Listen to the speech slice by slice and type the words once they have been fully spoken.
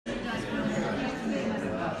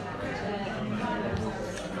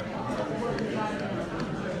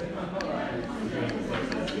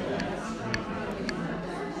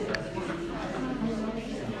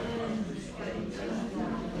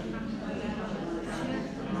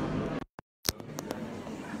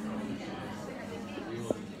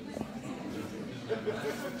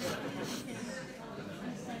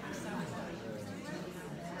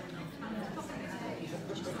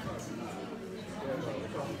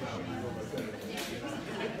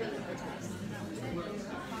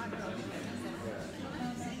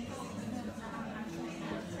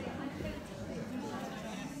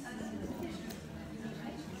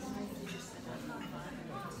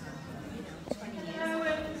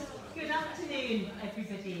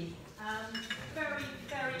Very,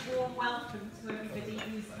 very warm welcome to everybody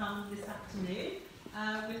who's come this afternoon.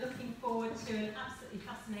 We're looking forward to an absolutely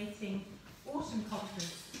fascinating autumn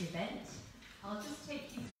conference event. I'll just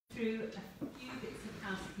take you through a few bits of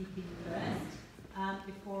housekeeping first,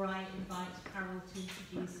 before I invite Carol to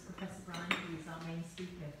introduce Professor Brian Hughes, our main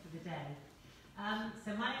speaker for the day.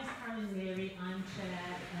 So my name is Carolyn Leary. I'm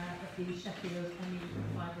chair of the Sheffield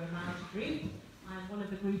Fibromyalgia group. I'm one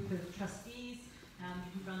of a group of trustees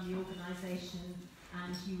who run the organisation,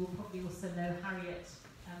 and you will probably also know Harriet,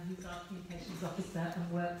 who's our communications officer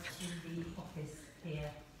and works in the office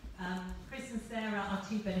here. Chris and Sarah are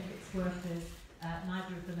two benefits workers.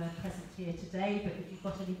 Neither of them are present here today, but if you've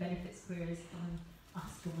got any benefits queries, come and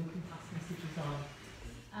ask and we can pass messages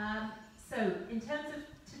on. So, in terms of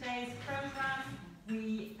today's programme,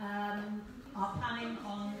 we are planning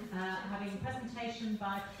on having a presentation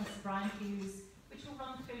by Professor Brian Hughes, which will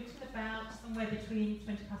run through till about somewhere between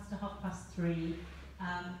 20 past to 3:30,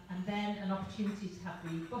 and then an opportunity to have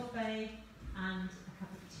the buffet and a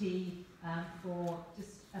cup of tea for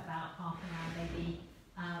just about half an hour maybe,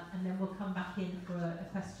 and then we'll come back in for a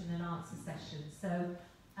question and answer session. So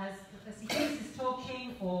as Professor Hughes is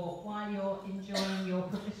talking, or while you're enjoying your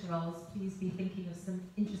profiteroles, please be thinking of some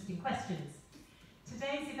interesting questions.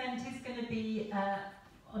 Today's event is going to be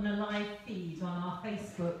on a live feed on our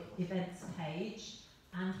Facebook events page,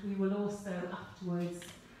 and we will also afterwards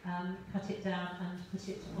cut it down and put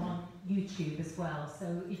it on YouTube as well.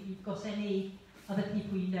 So if you've got any other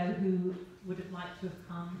people you know who would have liked to have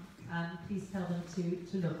come, please tell them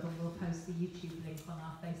to look, and we'll post the YouTube link on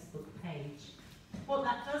our Facebook page. What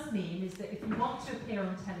that does mean is that if you want to appear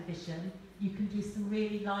on television, you can do some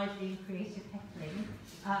really lively and creative heckling,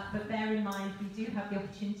 but bear in mind we do have the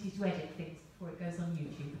opportunity to edit things before it goes on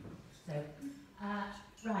YouTube. So,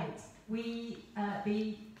 right,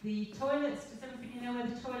 the toilets, does everybody know where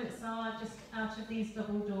the toilets are? Just out of these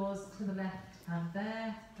double doors to the left and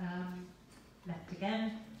there, left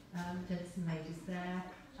again, gents and ladies there.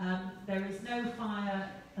 There is no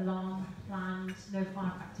fire alarm planned, no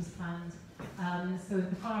fire practice planned, so if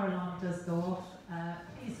the fire alarm does go off,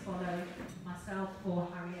 please follow myself or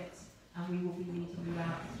Harriet, and we will be leading you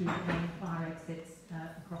out through the main fire exits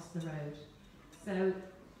across the road. So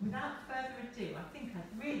without further ado, I think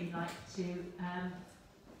I'd really like to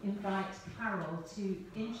invite Carol to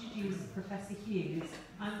introduce Professor Hughes.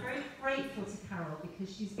 I'm very grateful to Carol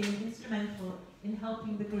because she's been instrumental in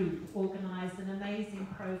helping the group organise an amazing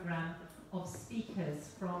programme of speakers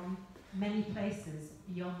from many places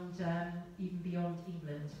beyond, even beyond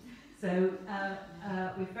England. So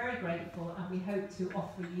we're very grateful, and we hope to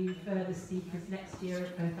offer you further speakers next year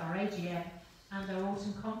at both our AGM and our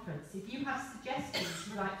autumn conference. If you have suggestions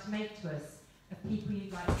you'd like to make to us of people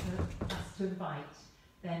you'd like us to invite,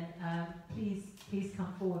 then please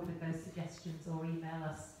come forward with those suggestions or email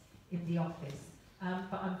us in the office.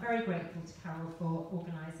 But I'm very grateful to Carol for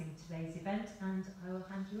organising today's event, and I will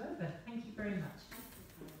hand you over. Thank you very much.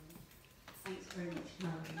 Thanks very much,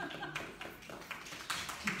 Carol.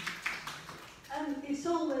 It's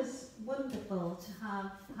always wonderful to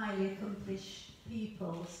have highly accomplished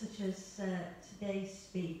people, such as today's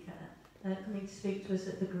speaker, coming to speak to us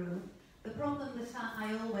at the group. The problem that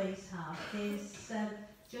I always have is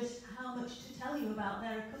just how much to tell you about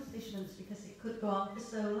their accomplishments, because it could go on for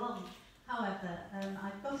so long. However,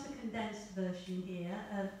 I've got a condensed version here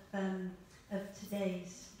of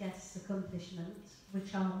today's guests' accomplishments,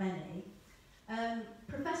 which are many.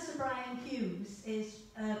 Professor Brian Hughes is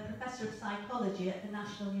Professor of Psychology at the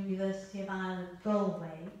National University of Ireland,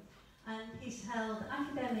 Galway, and he's held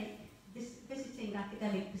visiting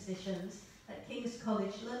academic positions at King's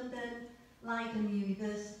College London, Leiden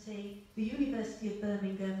University, the University of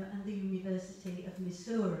Birmingham and the University of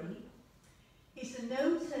Missouri. He's a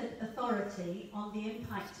noted authority on the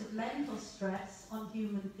impact of mental stress on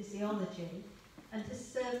human physiology, and has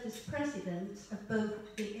served as president of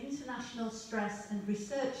both the International Stress and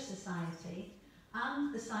Research Society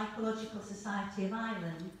and the Psychological Society of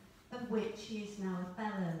Ireland, of which he is now a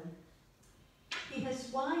fellow. He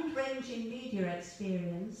has wide-ranging media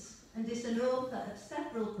experience and is an author of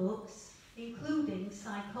several books, including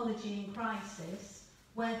Psychology in Crisis,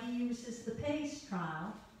 where he uses the PACE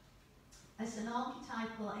trial as an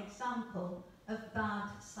archetypal example of bad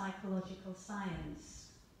psychological science.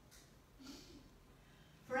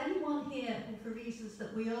 For anyone here who, for reasons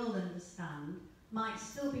that we all understand, might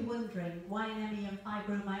still be wondering why an ME and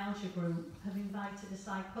Fibromyalgia group have invited a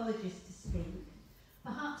psychologist to speak,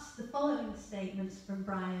 perhaps the following statements from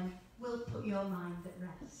Brian will put your mind at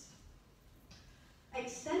rest.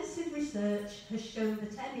 Extensive research has shown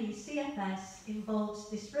that ME/CFS involves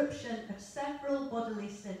disruption of several bodily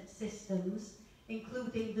systems,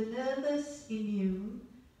 including the nervous, immune,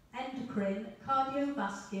 endocrine,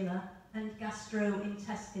 cardiovascular, and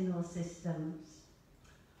gastrointestinal systems.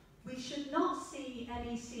 We should not see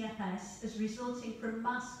ME/CFS as resulting from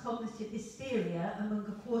mass cognitive hysteria among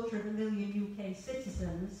 250,000 UK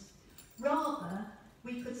citizens. Rather,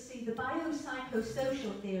 we could see the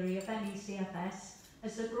biopsychosocial theory of ME/CFS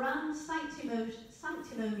as a grand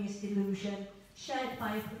sanctimonious delusion shared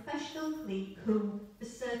by a professional clique who, for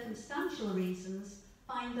circumstantial reasons,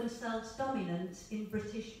 find themselves dominant in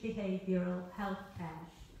British behavioural healthcare.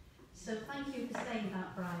 So thank you for saying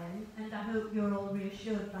that, Brian, and I hope you're all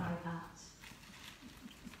reassured by that.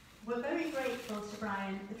 We're very grateful to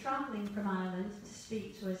Brian for travelling from Ireland to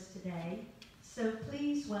speak to us today, so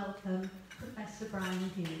please welcome Professor Brian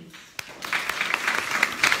Hughes.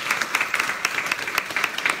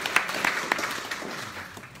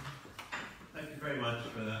 Thank you very much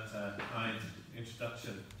for that kind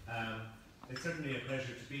introduction. It's certainly a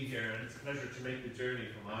pleasure to be here, and it's a pleasure to make the journey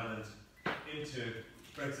from Ireland into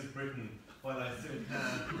Brexit Britain while I still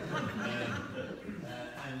can,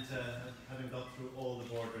 and having got through all the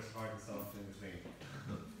borders, hard and soft, in between.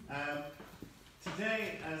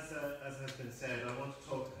 Today, as has been said, I want to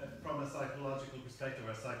talk from a psychological perspective,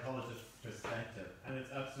 or a psychologist's perspective, and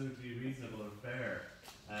it's absolutely reasonable and fair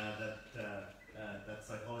that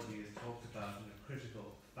psychology is talked about in a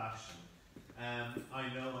critical fashion. I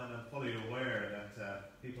know and I'm fully aware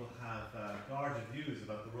that people have guarded views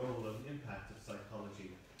about the role and impact of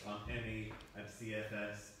psychology on ME and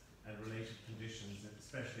CFS and related conditions,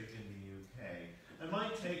 especially in the UK. And my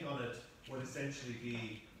take on it would essentially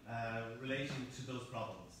be relating to those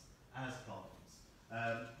problems as problems.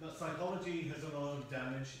 Now, psychology has done a lot of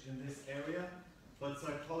damage in this area, but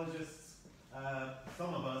psychologists,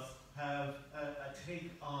 some of us, have a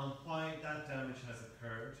take on why that damage has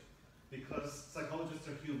occurred, because psychologists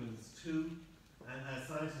are humans too, and as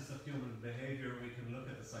scientists of human behaviour, we can look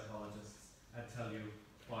at the psychologists and tell you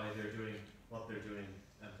why they're doing what they're doing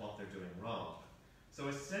and what they're doing wrong. So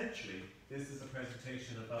essentially, this is a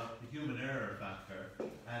presentation about the human error factor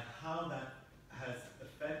and how that has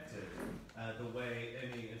affected the way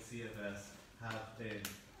ME and CFS have been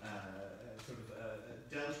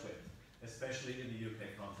dealt with, especially in the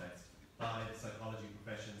UK context, by the psychology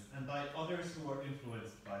professions and by others who are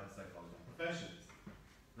influenced by the psychology professions.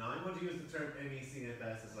 Now, I'm going to use the term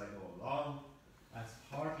ME/CFS as I go along, as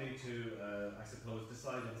partly to, I suppose,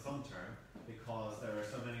 decide on some term, because there are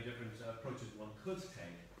so many different approaches one could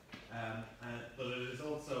take. But it is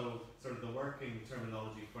also sort of the working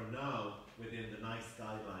terminology for now within the NICE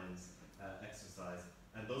guidelines exercise.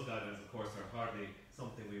 And those guidelines, of course, are hardly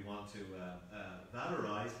something we want to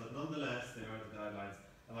valorise, but nonetheless, they are the guidelines.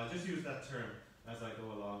 And I'll just use that term as I go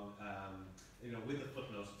along, with the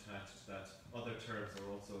footnote attached that other terms are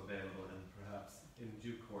also available, and perhaps in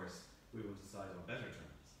due course we will decide on better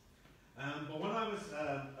terms. But when I was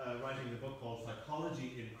writing the book called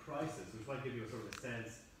Psychology in Crisis, which might give you a sort of a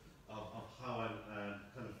sense of how I'm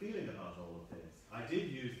kind of feeling about all of this, I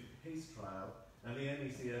did use the case trial and the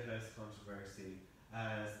ME/CFS controversy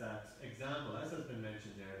as that example, as has been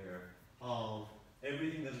mentioned earlier, of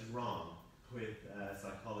everything that is wrong with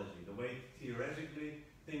psychology. The way theoretically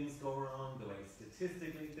things go wrong, the way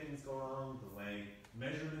statistically things go wrong, the way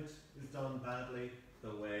measurement is done badly,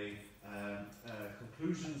 the way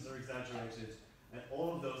conclusions are exaggerated, and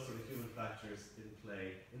all of those sort of human factors in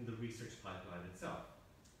play in the research pipeline itself.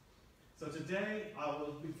 So today I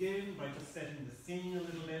will begin by just setting the scene a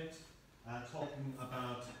little bit, talking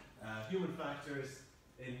about human factors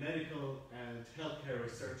in medical and healthcare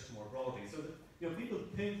research more broadly. So that, people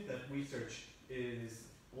think that research is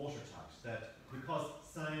watertight, that because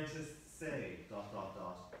scientists say ...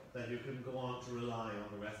 that you can go on to rely on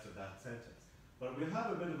the rest of that sentence. But we'll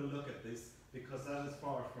have a bit of a look at this, because that is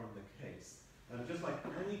far from the case. And just like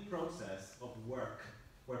any process of work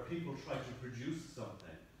where people try to produce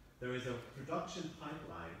something, there is a production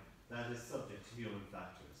pipeline that is subject to human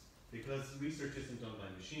factors, because research isn't done by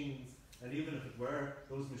machines, and even if it were,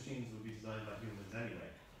 those machines would be designed by humans anyway.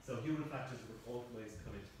 So human factors would always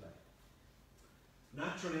come into play.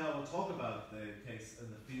 Naturally, I will talk about the case in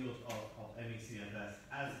the field of ME/CFS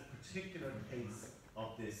as a particular case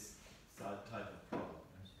of this type of problem.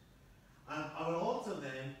 And I will also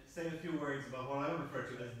then say a few words about what I refer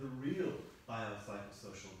to as the real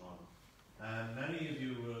biopsychosocial model. Many of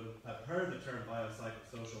you will have heard the term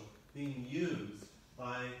biopsychosocial being used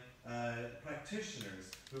by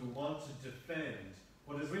practitioners who want to defend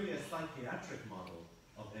what is really a psychiatric model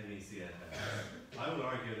of MECFS. I would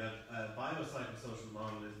argue that a biopsychosocial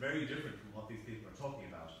model is very different from what these people are talking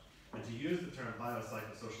about. And to use the term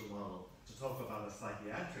biopsychosocial model to talk about a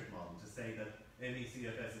psychiatric model, to say that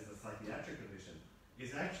MECFS is a psychiatric condition,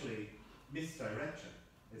 is actually misdirection.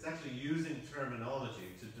 It's actually using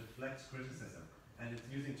terminology to deflect criticism, and it's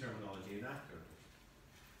using terminology inaccurately.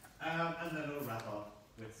 And then we'll wrap up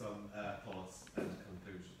with some thoughts and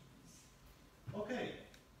conclusions. Okay,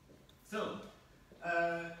 so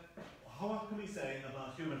what can we say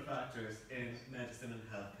about human factors in medicine and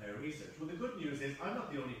healthcare research? Well, the good news is I'm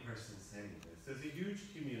not the only person saying this. There's a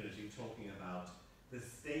huge community talking about the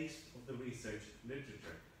state of the research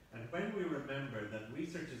literature. And when we remember that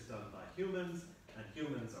research is done by humans, and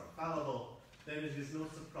humans are fallible, then it is no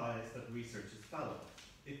surprise that research is fallible.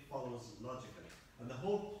 It follows logically. And the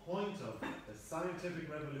whole point of the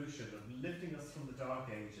scientific revolution of lifting us from the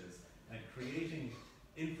dark ages and creating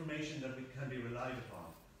information that can be relied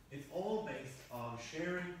upon, it's all based on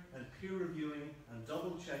sharing and peer reviewing and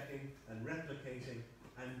double checking and replicating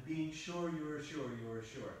and being sure you're sure you're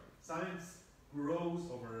sure. Science grows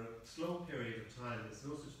over a slow period of time. There's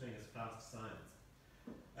no such thing as fast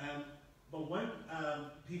science. But when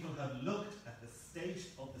people have looked at the state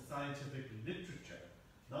of the scientific literature,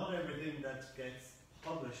 not everything that gets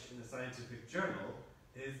published in a scientific journal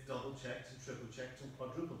is double-checked and triple-checked and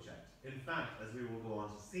quadruple-checked. In fact, as we will go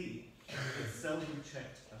on to see, it's seldom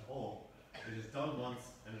checked at all. It is done once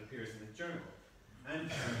and it appears in a journal. And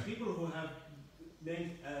people who have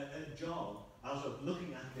made a job out of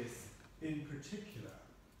looking at this in particular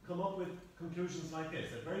come up with conclusions like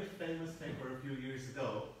this. A very famous paper a few years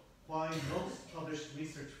ago, why most published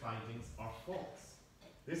research findings are false.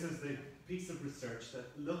 This is the piece of research that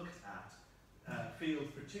looked at fields,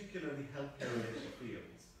 particularly healthcare-related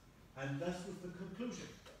fields, and this was the conclusion.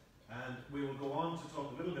 And we will go on to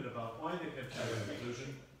talk a little bit about why they came to that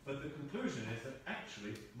conclusion, but the conclusion is that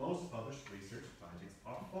actually most published research findings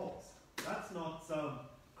are false. That's not some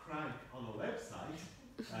crank on a website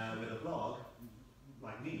with a blog,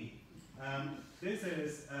 like me. This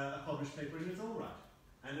is a published paper in its own right,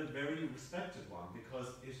 and a very respected one, because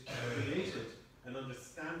it created an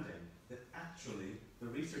understanding that actually the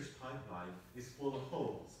research pipeline is full of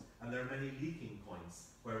holes, and there are many leaking points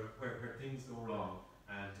where things go wrong,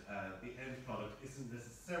 and the end product isn't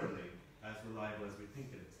necessarily as reliable as we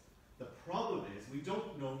think it is. The problem is we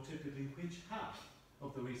don't know typically which half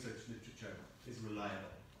of the research literature is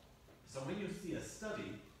reliable. So when you see a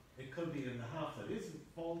study, it could be in the half that is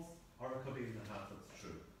false, or it could be in the half that's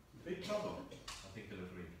true. Big problem, I think you'll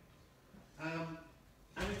agree.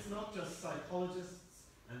 And it's not just psychologists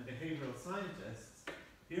and behavioral scientists.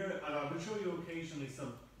 Here, and I will show you occasionally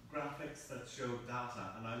some graphics that show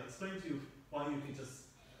data, and I'll explain to you why you can just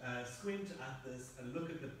squint at this and look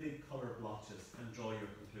at the big color blotches and draw your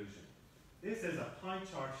conclusion. This is a pie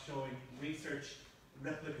chart showing research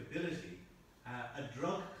replicability. A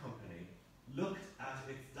drug company looked at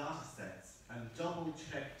its data sets and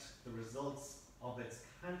double-checked the results of its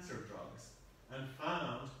cancer drugs and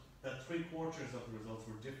found that 3/4 of the results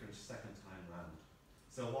were different second time round.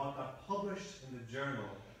 So what got published in the journal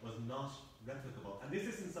was not replicable. And this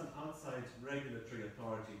isn't some outside regulatory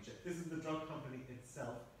authority check. This is the drug company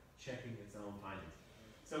itself checking its own findings.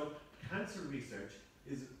 So cancer research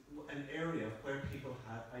is an area where people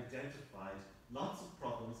have identified lots of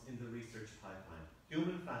problems in the research pipeline,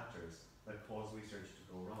 human factors that cause research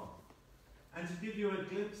to go wrong. And to give you a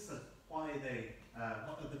glimpse of why they,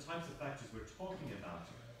 what are the types of factors we're talking about,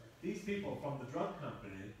 these people from the drug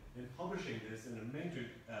company, in publishing this in a major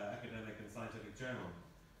academic and scientific journal,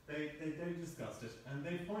 they discussed it, and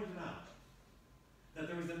they pointed out that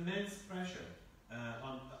there was immense pressure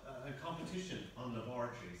and competition on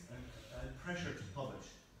laboratories and pressure to publish.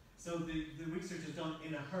 So the research is done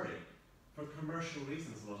in a hurry for commercial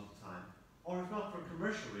reasons a lot of the time, or if not for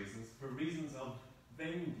commercial reasons, for reasons of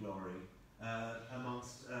vainglory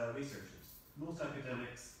amongst researchers. Most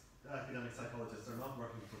academic psychologists are not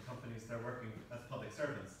working for companies, they're working as public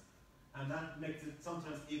servants. And that makes it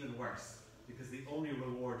sometimes even worse, because the only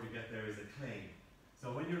reward you get there is acclaim.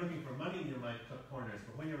 So when you're looking for money, you might cut corners,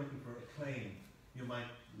 but when you're looking for acclaim, you might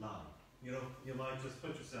lie. You know, you might just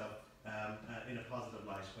put yourself in a positive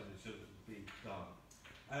light when it should be gone.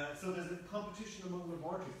 So there's a competition among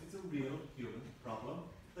laboratories. It's a real human problem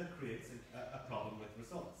that creates a problem with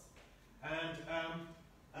results. And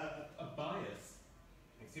a bias,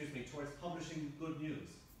 towards publishing good news.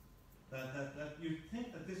 That you'd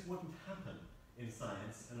think that this wouldn't happen in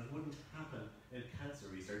science, and it wouldn't happen in cancer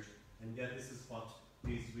research, and yet this is what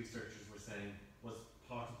these researchers were saying was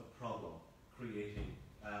part of the problem, creating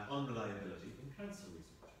unreliability in cancer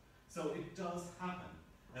research. So it does happen.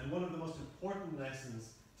 And one of the most important lessons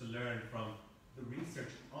to learn from the research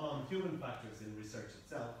on human factors in research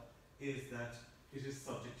itself is that it is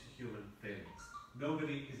subject to human failings.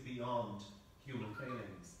 Nobody is beyond human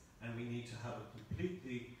failings, and we need to have a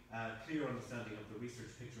completely clear understanding of the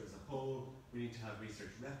research picture as a whole. We need to have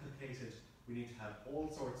research replicated. We need to have all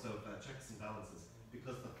sorts of checks and balances,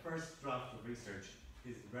 because the first draft of research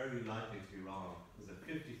is very likely to be wrong. There's a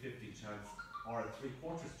 50-50 chance, or a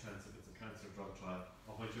 3/4 chance if it's a cancer drug trial,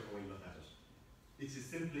 or whichever way you look at it. It is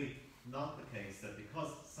simply not the case that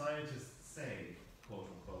because scientists say, quote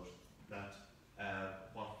unquote, that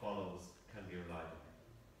what follows can be reliable.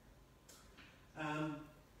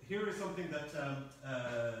 Here is something that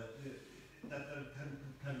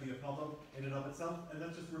can be a problem in and of itself, and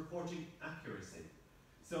that's just reporting accuracy.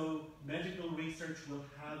 So medical research will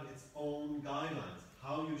have its own guidelines,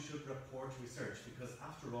 how you should report research, because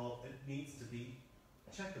after all, it needs to be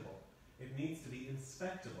checkable. It needs to be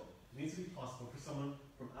inspectable. It needs to be possible for someone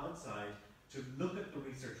from outside to look at the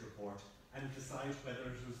research report and decide whether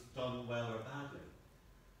it was done well or badly.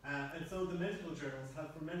 And so the medical journals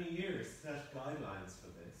have for many years set guidelines for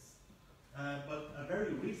this. But a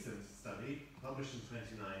very recent study, published in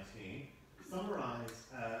 2019,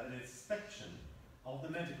 summarised an inspection of the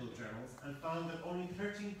medical journals and found that only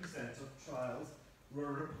 13% of trials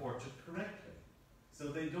were reported correctly.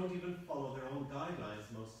 So they don't even follow their own guidelines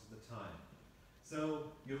most of the time.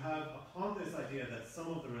 So you have, upon this idea that some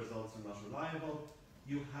of the results are not reliable,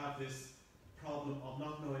 you have this problem of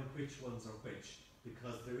not knowing which ones are which,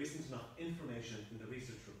 because there isn't enough information in the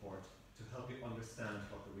research report to help you understand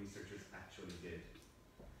what the researchers actually did.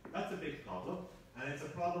 That's a big problem, and it's a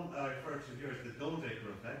problem that I refer to here as the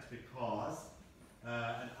Goldacre effect, because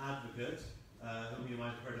an advocate, whom you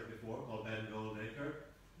might have heard of before, called Ben Goldacre,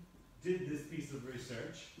 did this piece of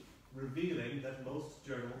research revealing that most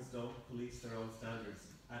journals don't police their own standards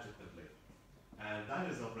adequately. And that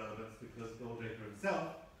is of relevance because Goldacre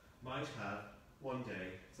himself might have one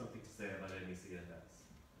day something to say about MECFS.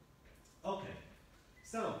 Okay,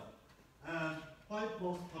 so why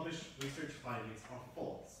most published research findings are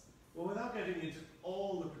false? Well, without getting into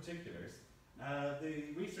all the particulars,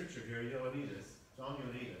 the researcher here, John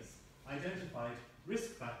Ioannidis, identified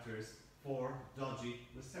risk factors for dodgy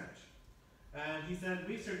research. And he said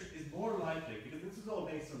research is more likely, because this is all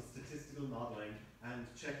based on statistical modelling and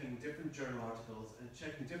checking different journal articles and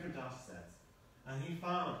checking different data sets. And he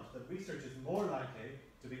found that research is more likely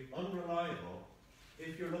to be unreliable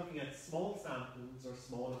if you're looking at small samples or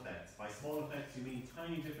small effects. By small effects, you mean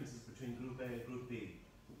tiny differences between group A and group B.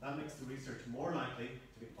 That makes the research more likely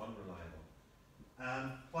to be unreliable.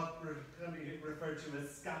 What can be referred to as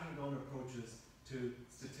scattergun approaches to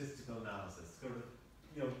statistical analysis, sort of,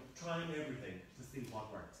 trying everything to see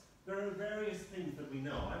what works. There are various things that we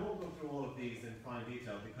know. I won't go through all of these in fine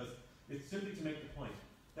detail because it's simply to make the point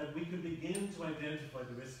that we can begin to identify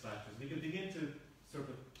the risk factors. We can begin to sort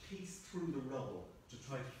of piece through the rubble to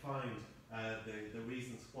try to find the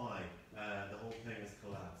reasons why the whole thing is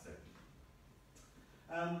collapsing.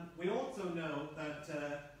 We also know that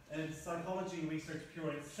in psychology research, pure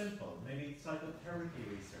and simple, maybe psychotherapy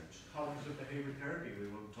research, cognitive behavior therapy we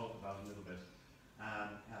will talk about a little bit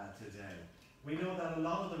today. We know that a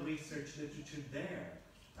lot of the research literature there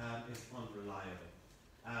is unreliable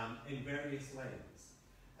in various ways.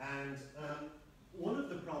 And one of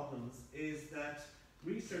the problems is that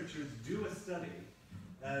researchers do a study,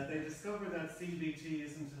 they discover that CBT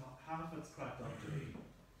isn't half it's cracked up to be,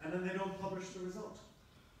 and then they don't publish the result.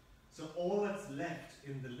 So all that's left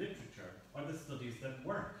in the literature are the studies that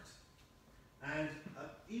worked. And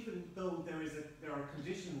even though there are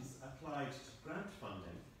conditions applied to grant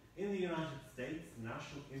funding, in the United States, the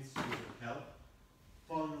National Institute of Health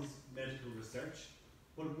funds medical research,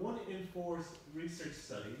 but 1 in 4 research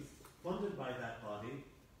studies funded by that body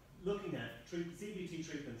looking at CBT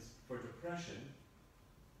treatments for depression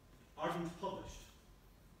aren't published.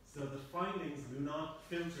 So the findings do not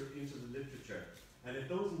filter into the literature. And if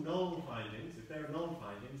those known findings, if they're known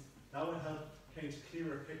findings, that would help paint a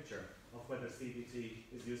clearer picture of whether CBT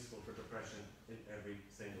is useful for depression in every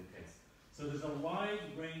single case. So there's a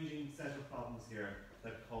wide-ranging set of problems here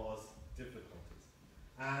that cause difficulties.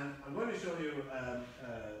 And I'm going to show you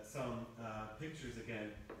some pictures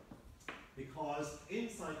again, because in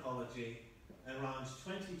psychology, around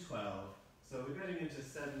 2012, so we're getting into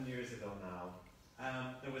 7 years ago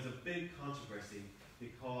now, there was a big controversy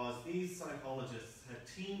because these psychologists had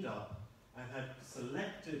teamed up and had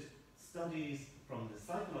selected studies from the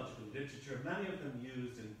psychological literature, many of them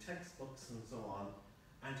used in textbooks and so on,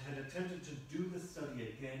 and had attempted to do the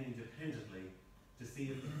study again independently to see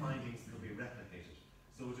if the findings could be replicated.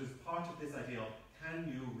 So it was part of this idea of, can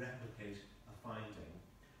you replicate a finding?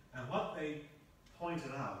 And what they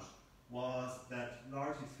pointed out was that,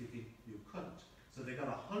 largely speaking, you couldn't. So they got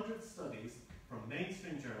 100 studies from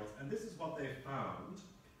mainstream journals, and this is what they found.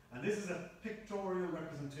 And this is a pictorial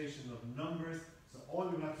representation of numbers, so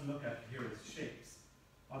all you have to look at here is shapes.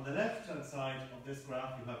 On the left-hand side of this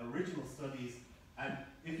graph, you have original studies, and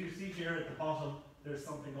if you see here at the bottom, there's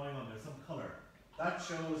something going on, there's some colour. That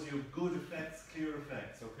shows you good effects, clear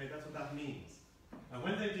effects, okay? That's what that means. And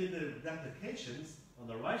when they did the replications, on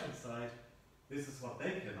the right-hand side, this is what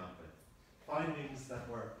they came up with. Findings that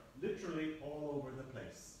were literally all over the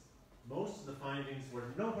place. Most of the findings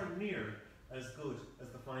were nowhere near as good as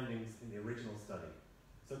the findings in the original study.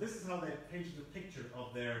 So this is how they painted a picture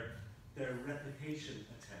of their replication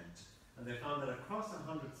attempt. And they found that across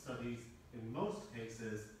 100 studies, in most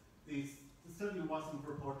cases, the study wasn't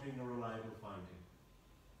reporting a reliable finding.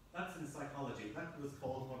 That's in psychology. That was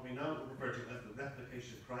called what we now refer to as the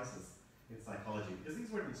replication crisis in psychology, because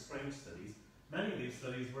these weren't strange studies. Many of these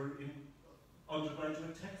studies were in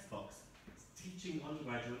undergraduate textbooks, teaching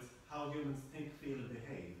undergraduates how humans think, feel, and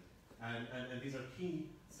behave. And these are key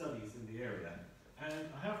studies in the area. And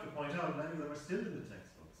I have to point out, many of them are still in the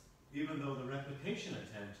textbooks, even though the replication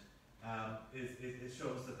attempt it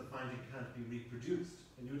shows that the finding can't be reproduced.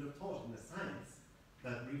 And you would have thought in the science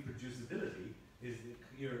that reproducibility is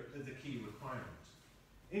the key requirement.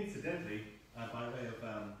 Incidentally, by way of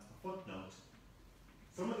a footnote,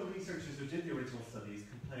 some of the researchers who did the original studies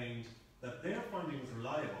complained that their finding was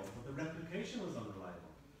reliable, but the replication was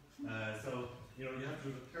unreliable. So, you have to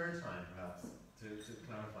do it a third time, perhaps, to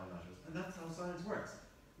clarify matters. And that's how science works.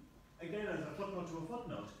 Again, as a footnote to a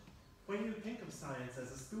footnote, when you think of science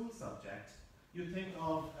as a school subject, you think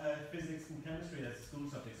of physics and chemistry as school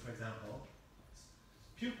subjects, for example.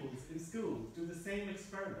 Pupils in schools do the same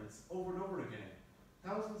experiments over and over again.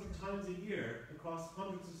 Thousands of times a year, across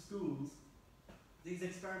hundreds of schools, these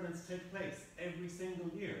experiments take place every single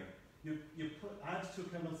year. You add two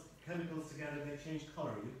chemicals together, they change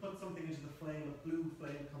colour. You put something into the flame, a blue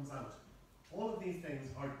flame comes out. All of these things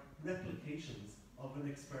are replications of an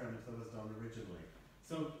experiment that was done originally.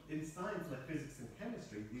 So in science like physics and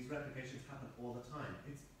chemistry, these replications happen all the time.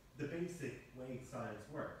 It's the basic way science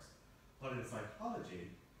works. But in psychology,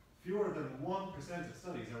 fewer than 1% of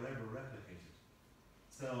studies are ever replicated.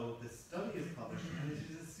 So the study is published and it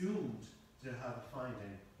is assumed to have a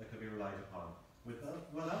finding that can be relied upon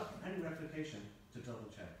without any replication to double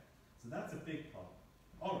check. So that's a big problem.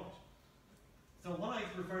 All right. So what I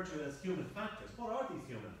refer to as human factors, what are these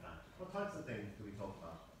human factors? What types of things do we talk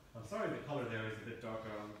about? I'm sorry the colour there is a bit darker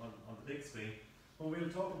on the big screen, but we'll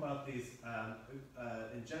talk about these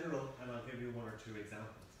in general, and I'll give you one or two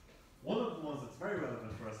examples. One of the ones that's very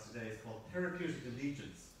relevant for us today is called therapeutic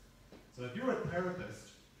allegiance. So if you're a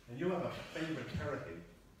therapist and you have a favourite therapy,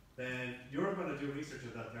 then you're going to do research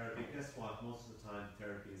of that therapy. Guess what? Most of the time,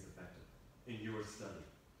 therapy is effective in your study.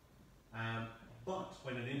 But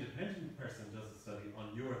when an independent person does a study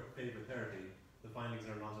on your favourite therapy, the findings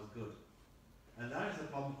are not as good. And that is a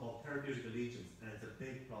problem called therapeutic allegiance, and it's a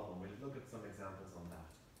big problem. We'll look at some examples on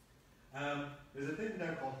that. There's a thing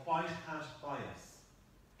there called white hat bias.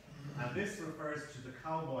 And this refers to the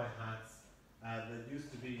cowboy hats that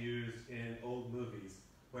used to be used in old movies,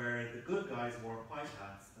 where the good guys wore white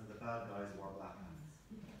hats and the bad guys wore black hats.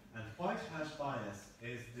 And white hat bias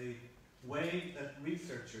is the way that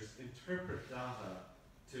researchers interpret data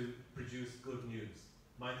to produce good news.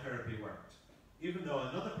 My therapy worked. Even though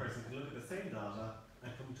another person can look at the same data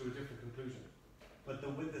and come to a different conclusion. But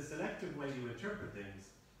with the selective way you interpret things,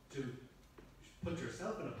 to put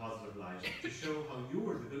yourself in a positive light, to show how you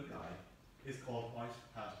were the good guy, is called white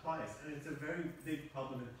hat bias. And it's a very big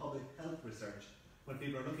problem in public health research when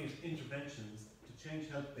people are looking at interventions to change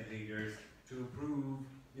health behaviours, to improve,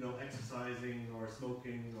 exercising or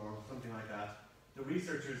smoking or something like that. The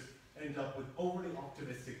researchers end up with overly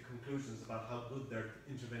optimistic conclusions about how good their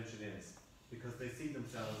intervention is, because they see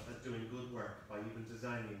themselves as doing good work by even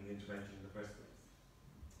designing the intervention in the first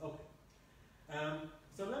place. Okay.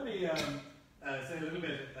 So let me say a little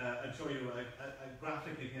bit and show you a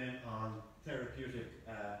graphic again on therapeutic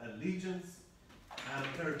allegiance.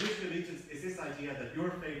 Therapeutic allegiance is this idea that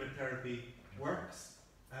your favorite therapy works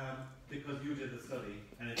because you did the study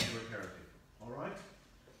and it's your therapy. All right?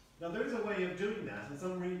 Now there's a way of doing that,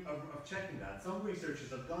 and of checking that. Some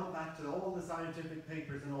researchers have gone back to all the scientific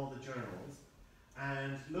papers in all the journals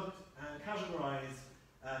and looked and categorized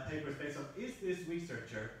papers based on, is this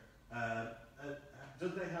researcher, do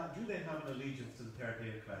they have an allegiance to the therapy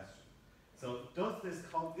in question? So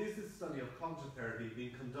is this study of cognitive therapy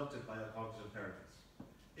being conducted by a cognitive therapist?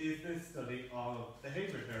 is this study of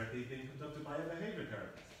behaviour therapy being conducted by a behaviour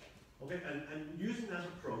therapist. Okay, and using that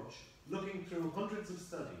approach, looking through hundreds of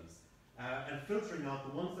studies and filtering out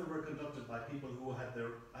the ones that were conducted by people who had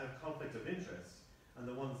conflict of interest and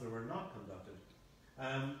the ones that were not conducted,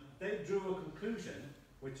 they drew a conclusion,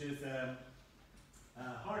 which is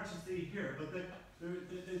hard to see here, but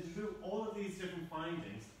they drew all of these different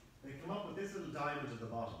findings. They come up with this little diamond at the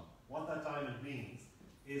bottom. What that diamond means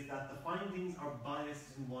is that the findings are biased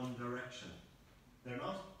in one direction. They're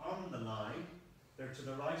not on the line, they're to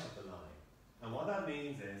the right of the line. And what that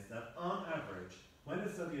means is that on average, when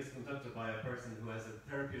a study is conducted by a person who has a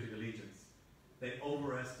therapeutic allegiance, they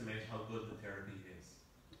overestimate how good the therapy is.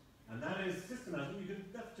 And that is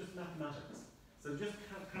systematic, that's just mathematics. So just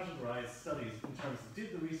categorize studies in terms of,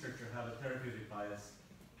 did the researcher have a therapeutic bias?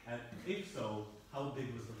 And if so, how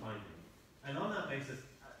big was the finding? And on that basis,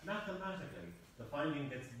 mathematically, the finding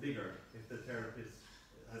gets bigger if the therapist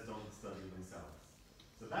has done the study themselves.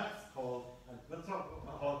 So that's called, let's talk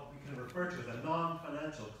about what we can refer to as a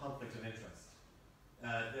non-financial conflict of interest.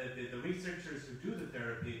 The researchers who do the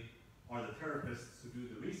therapy or the therapists who do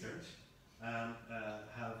the research have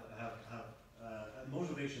a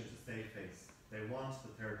motivation to save face. They want the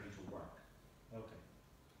therapy to work. Okay.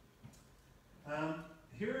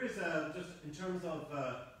 Here is just in terms of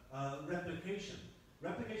replication.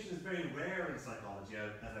 Replication is very rare in psychology,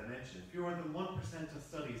 as I mentioned. Fewer than 1% of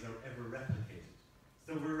studies are ever replicated.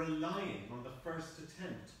 So we're relying on the first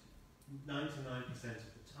attempt 99% of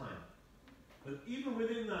the time. But even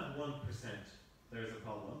within that 1%, there's a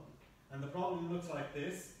problem. And the problem looks like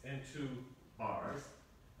this in two bars.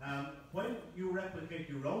 When you replicate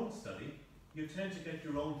your own study, you tend to get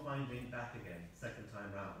your own finding back again, second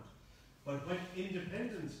time round. But when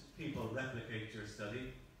independent people replicate your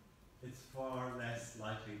study, it's far less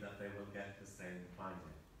likely that they will get the same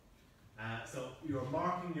finding. So you're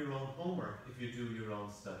marking your own homework if you do your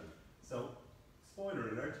own study. So, spoiler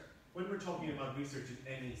alert, when we're talking about research in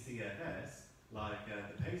any CFS, like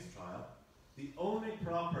the PACE trial, the only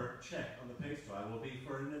proper check on the PACE trial will be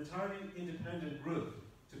for an entirely independent group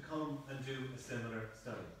to come and do a similar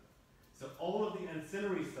study. So all of the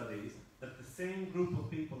ancillary studies that the same group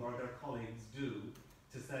of people or their colleagues do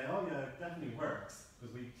to say, oh yeah, it definitely works,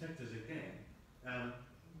 because we checked it again,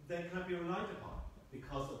 they can't be relied upon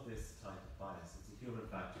because of this type of bias. It's a human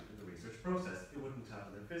factor in the research process. It wouldn't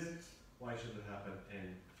happen in physics. Why should it happen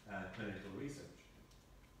in clinical research?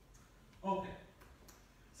 Okay,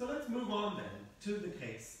 so let's move on then to the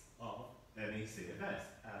case of ME/CFS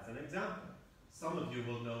as an example. Some of you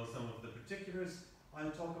will know some of the particulars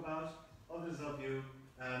I'll talk about. Others of you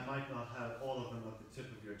might not have all of them at the tip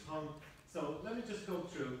of your tongue. So let me just go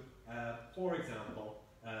through, for example,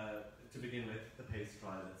 to begin with, the PACE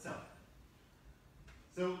trial itself.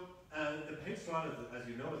 So the PACE trial, as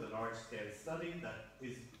you know, is a large-scale study that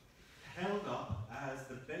is held up as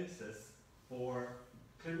the basis for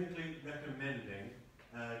clinically recommending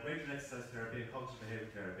graded exercise therapy and cognitive behavior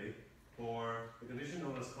therapy for the condition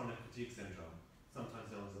known as chronic fatigue syndrome,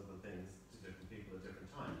 sometimes known as other things to different people at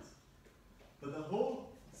different times. But the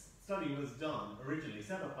whole study was done, originally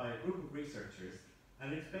set up by a group of researchers,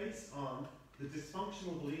 and it's based on the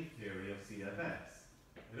dysfunctional belief theory of CFS.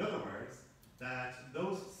 In other words, that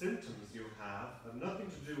those symptoms you have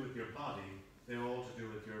nothing to do with your body, they're all to do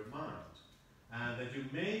with your mind. And that you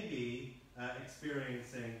may be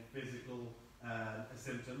experiencing physical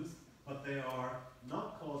symptoms, but they are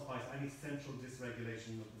not caused by any central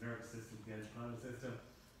dysregulation of the nervous system, the endocrine system.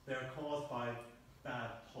 They're caused by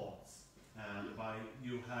bad thoughts. By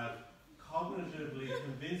you have cognitively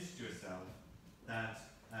convinced yourself that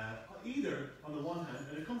either, on the one hand,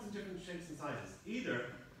 and it comes in different shapes and sizes, either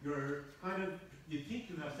you think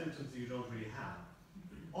you have symptoms that you don't really have,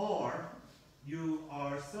 or you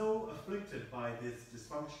are so afflicted by these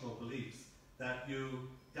dysfunctional beliefs that you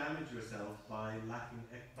damage yourself by lack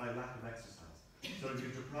of exercise. So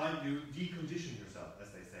you decondition yourself, as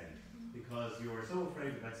they say, because you are so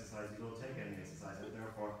afraid of exercise, you don't take any exercise, and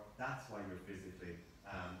therefore that's why you're physically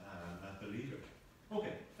beleaguered.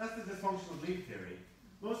 Okay, that's the dysfunctional belief theory.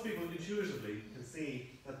 Most people intuitively can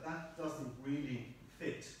see that that doesn't really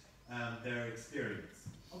fit their experience.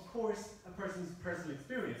 Of course, a person's personal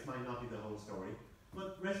experience might not be the whole story,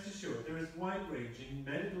 but rest assured, there is wide-ranging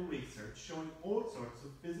medical research showing all sorts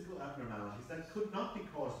of physical abnormalities that could not be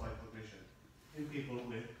caused by cognition in people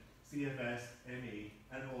with CFS, ME,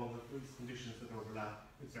 and all of these conditions that overlap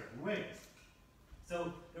in certain ways.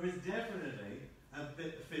 So there is definitely a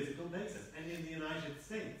physical basis. And in the United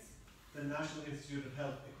States, the National Institute of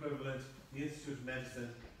Health equivalent, the Institute of Medicine,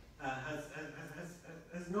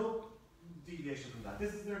 has no deviation from that.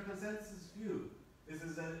 This is their consensus view. This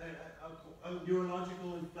is a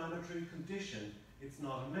neurological inflammatory condition. It's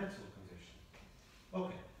not a mental condition.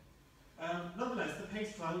 Okay. Nonetheless, the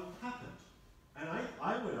PACE trial happened. And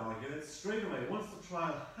I would argue that straight away, once the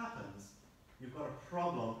trial happens, you've got a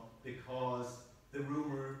problem because the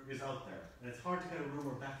rumour is out there. And it's hard to get a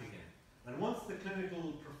rumour back again. And once the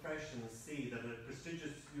clinical professions see that a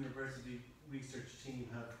prestigious university research team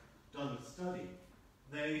have done a study,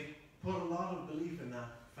 they put a lot of belief in that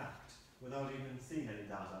fact without even seeing any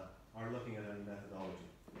data or looking at any methodology.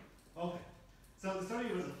 Okay, so the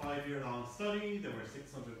study was a 5-year-long study. There were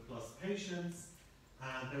 600 plus patients,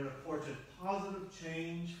 and they reported positive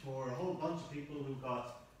change for a whole bunch of people who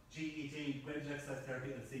got GET, graded exercise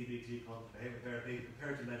therapy, and CBT, cognitive behavior therapy,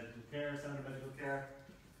 compared to medical care, standard medical care.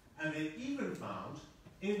 And they even found,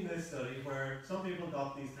 in this study, where some people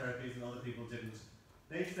got these therapies and other people didn't,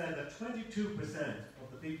 they said that 22%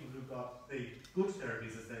 of the people who got the good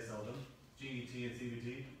therapies, as they saw them, GET and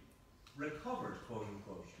CBT, recovered, quote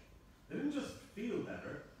unquote. They didn't just feel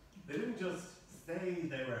better, they didn't just say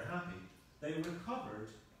they were happy, they recovered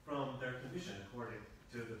from their condition, according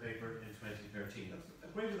to the paper in 2013. That's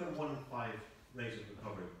a greater than 1 in 5 rate of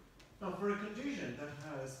recovery. Now, for a condition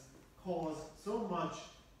that has caused so much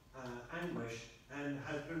anguish and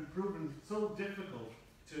has been proven so difficult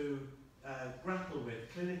to grapple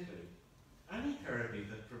with clinically, any therapy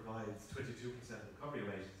that provides 22% recovery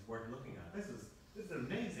rate is worth looking at. This is an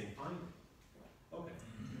amazing finding. Okay,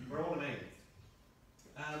 we're all amazed.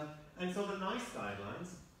 And so the NICE guidelines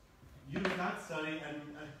use that study and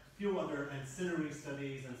a few other ancillary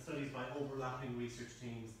studies and studies by overlapping research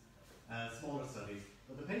teams, smaller studies.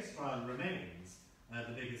 But the PACE trial remains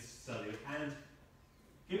the biggest study. And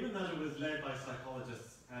given that it was led by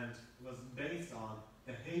psychologists and was based on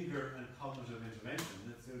behavior and cognitive intervention,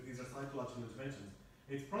 these are psychological interventions,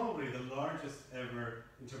 it's probably the largest ever,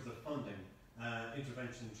 in terms of funding,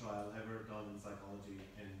 intervention trial ever done in psychology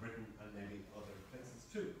in Britain and maybe other places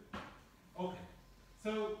too. Okay,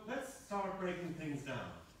 so let's start breaking things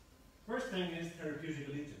down. First thing is therapeutic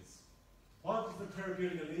allegiance. What does the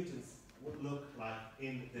therapeutic allegiance look like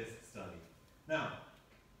in this study? Now,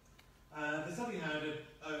 the study had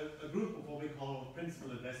a group of what we call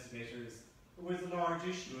principal investigators. It was a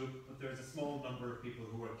large-ish group, but there's a small number of people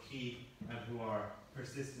who are key and who are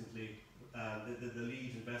persistently the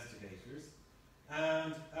lead investigators.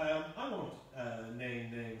 And I won't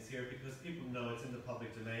name names here because people know it's in the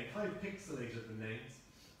public domain. I pixelated the names.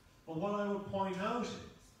 But what I would point out is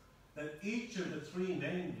that each of the 3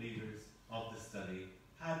 named leaders of the study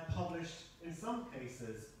had published, in some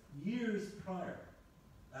cases, years prior,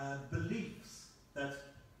 beliefs that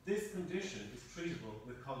this condition is treatable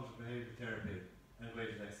with cognitive behavior therapy and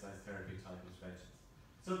graded exercise therapy type interventions.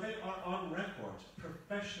 So they are on record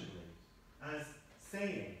professionally as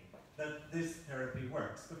saying that this therapy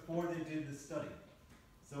works before they did the study.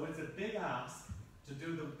 So it's a big ask to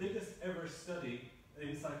do the biggest ever study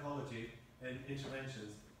in psychology and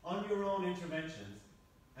interventions on your own interventions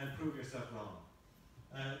and prove yourself wrong.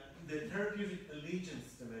 The therapeutic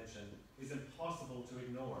allegiance dimension is impossible to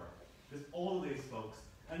ignore because all of these folks,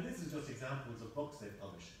 and this is just examples of books they've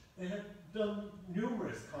published, they have done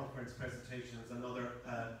numerous conference presentations and other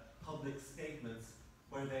public statements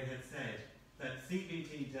where they had said that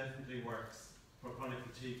CBT definitely works for chronic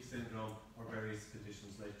fatigue syndrome or various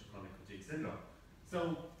conditions related to chronic fatigue syndrome.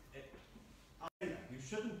 So you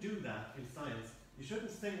shouldn't do that in science. You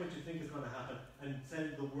shouldn't say what you think is going to happen and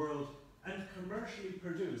send the world and commercially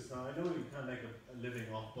produce. Now I know you can't make a living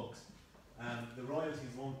off books. The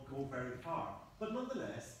royalties won't go very far. But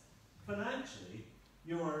nonetheless, financially,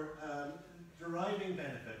 you're deriving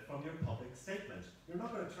benefit from your public statement. You're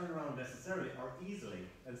not going to turn around necessarily or easily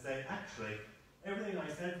and say, actually, everything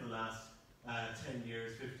I said for the last 10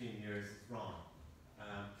 years, 15 years is wrong.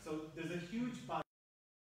 So there's a huge bias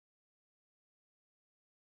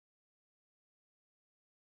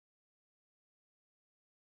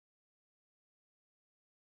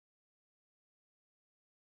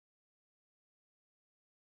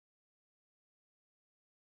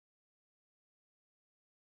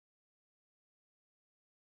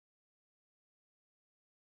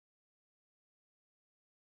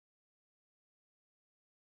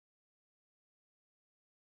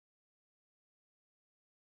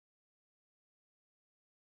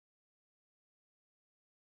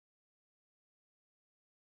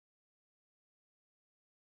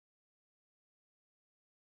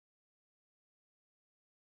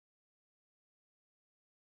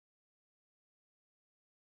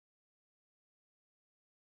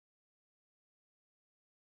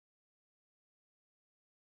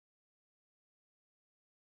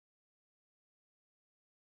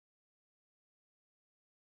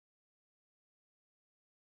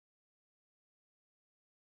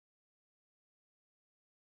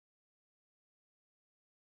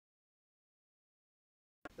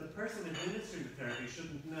person administering the therapy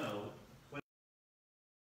shouldn't know when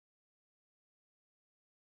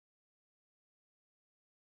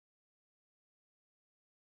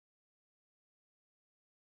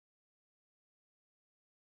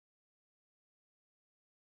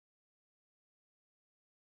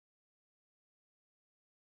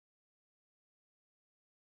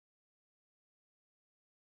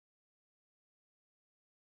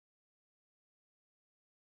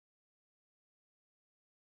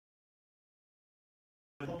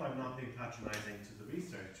I hope I'm not being patronising to the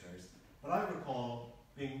researchers, but I recall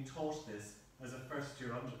being taught this as a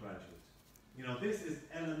first-year undergraduate. You know, this is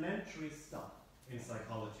elementary stuff in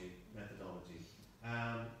psychology methodology.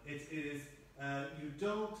 If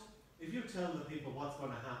you tell the people what's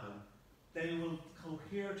going to happen, they will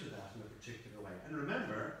cohere to that in a particular way. And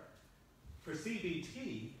remember, for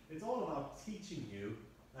CBT, it's all about teaching you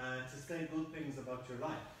to say good things about your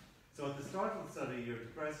life. So at the start of the study, you're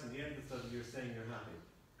depressed, and at the end of the study, you're saying you're happy.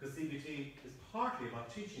 Because CBT is partly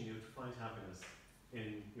about teaching you to find happiness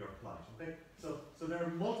in your plight. Okay? So there are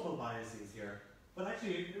multiple biases here, but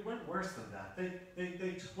actually it went worse than that.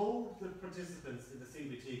 They told the participants in the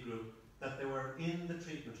CBT group that they were in the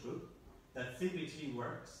treatment group, that CBT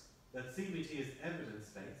works, that CBT is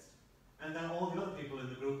evidence-based, and that all the other people in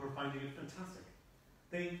the group were finding it fantastic.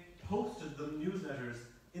 They posted the newsletters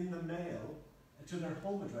in the mail to their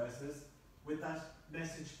home addresses with that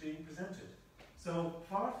message being presented. So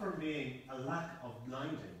far from being a lack of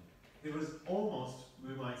blinding, it was almost,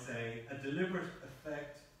 we might say, a deliberate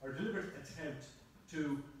effect or deliberate attempt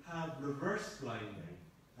to have reverse blinding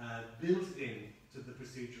built in to the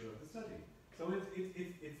procedure of the study. So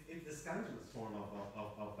it's a scandalous form of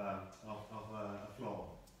a flaw.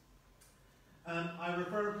 I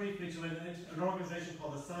refer briefly to an organisation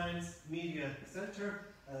called the Science Media Centre.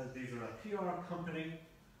 These are a PR company.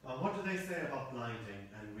 What do they say about blinding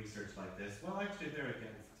and research like this? Well, actually, they're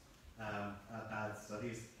against bad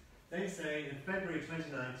studies. They say in February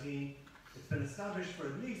 2019, it's been established for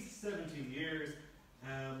at least 70 years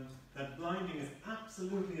that blinding is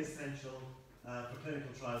absolutely essential for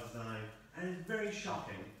clinical trial design, and it's very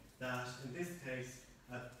shocking that in this case,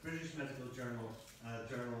 a British Medical Journal,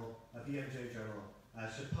 a BMJ journal,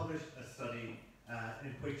 should publish a study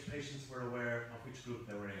in which patients were aware of which group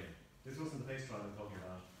they were in. This wasn't the face trial I'm talking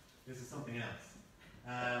about. This is something else.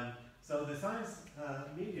 So the Science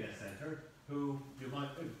Media Centre, who you might,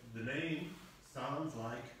 the name sounds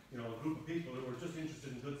like, you know, a group of people who are just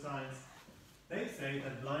interested in good science. They say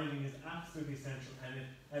that blinding is absolutely essential,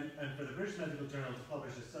 and for the British Medical Journal to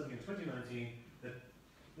publish a study in 2019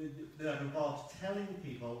 that involved telling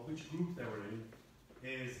people which group they were in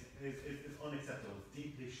is unacceptable. It's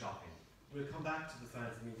deeply shocking. We'll come back to the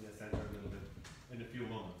Science Media Centre a little bit in a few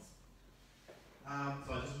moments.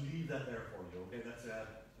 So I'll just leave that there for you. Okay, that's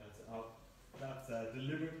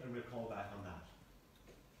deliberate, and we'll call back on that.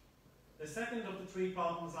 The second of the three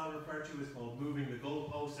problems I'll refer to is called moving the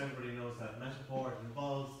goalposts. Everybody knows that metaphor. It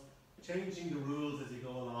involves changing the rules as you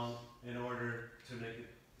go along in order to make it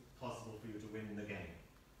possible for you to win the game.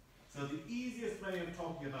 So the easiest way of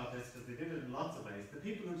talking about this, because they did it in lots of ways, the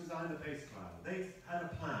people who designed the PACE trial, they had a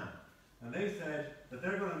plan. And they said that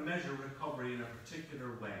they're going to measure recovery in a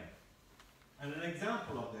particular way. And an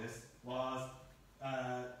example of this was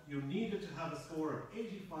you needed to have a score of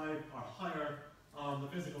 85 or higher on the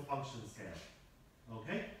physical function scale.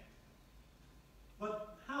 Okay?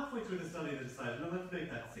 But halfway through the study they decided, no, let's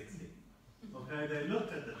make that 60. Okay? They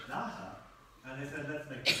looked at the data and they said, let's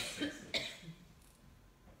make that 60.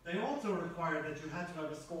 They also required that you had to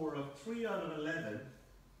have a score of 3 out of 11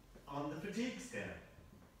 on the fatigue scale.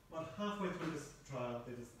 But halfway through this trial,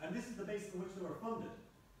 and this is the basis on which they were funded.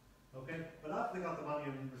 Okay? But after they got the money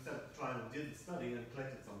and set up the trial and did the study and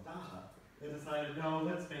collected some data, they decided, no,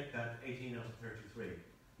 let's make that 18 out of 33.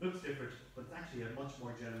 Looks different, but it's actually a much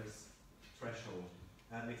more generous threshold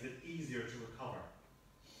and makes it easier to recover.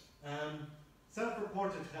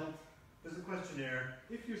 Self-reported health, there's a questionnaire.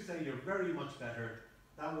 If you say you're very much better,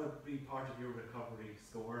 that would be part of your recovery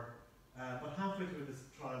score. But halfway through this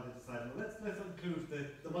trial, they decided, well, let's include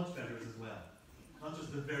the much betters as well. Not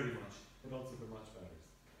just the very much, but also the much betters.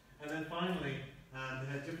 And then finally, they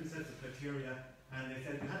had different sets of criteria, and they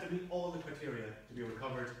said you had to meet all the criteria to be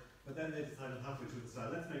recovered, but then they decided halfway through the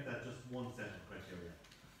trial, let's make that just one set of criteria.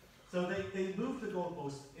 So they moved the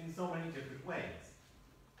goalposts in so many different ways.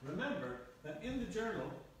 Remember that in the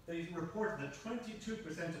journal, they reported that 22%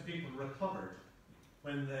 of people recovered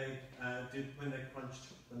when they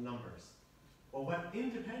crunched the numbers. But when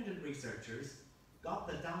independent researchers got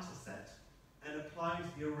the data set and applied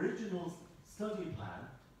the original study plan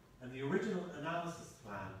and the original analysis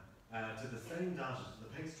plan to the same data, to the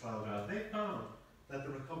PACE trial data, they found that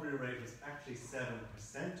the recovery rate was actually 7%.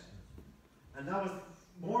 And that was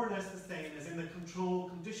more or less the same as in the control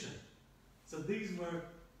condition. So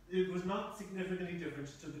it was not significantly different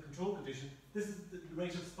to the control condition. This is the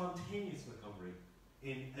rate of spontaneous recovery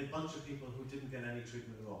in a bunch of people who didn't get any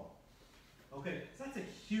treatment at all. Okay, so that's a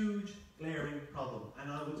huge, glaring problem.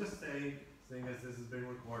 And I will just say, seeing as this has been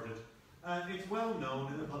recorded, it's well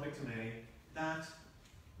known in the public domain that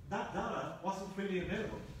that data wasn't freely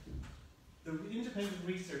available. The independent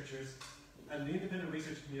researchers and the independent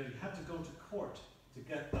research community had to go to court to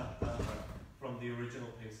get that data from the original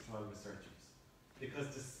PACE trial researchers. Because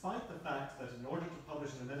despite the fact that in order to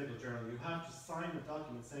publish in a medical journal, you have to sign a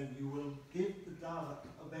document saying you will give the data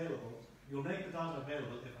available, you'll make the data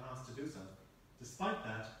available if asked to do so. Despite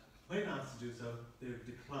that, when asked to do so, they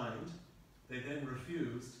declined, they then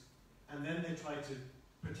refused, and then they tried to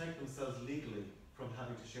protect themselves legally from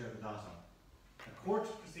having to share the data. A court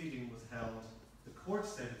proceeding was held, the court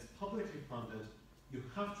said it's publicly funded, you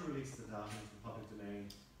have to release the data into the public domain.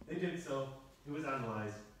 They did so, it was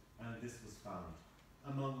analysed, and this was found,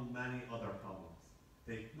 among many other problems.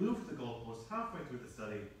 They moved the goalpost halfway through the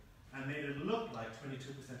study and made it look like 22%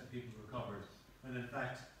 of people recovered, when in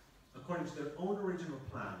fact, according to their own original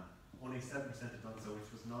plan, only 7% had done so,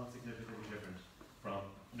 which was not significantly different from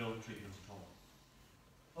no treatment at all.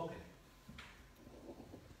 Okay.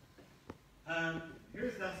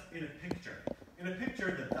 Here's that in a picture. In a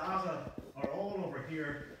picture, the data are all over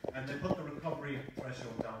here, and they put the recovery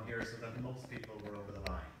threshold down here so that most people were over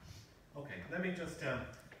the line. Okay, let me just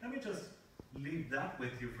leave that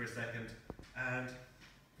with you for a second and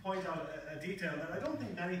point out a detail that I don't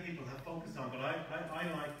think many people have focused on, but I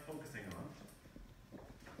like focusing on.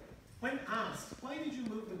 When asked, why did you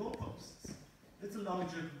move the goalposts? It's a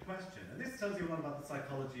logical question, and this tells you a lot about the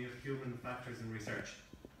psychology of human factors in research.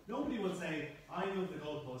 Nobody will say, I moved the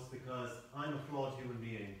goalposts because I'm a flawed human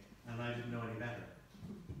being and I didn't know any better.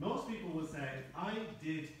 Most people will say, I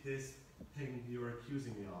did this thing you're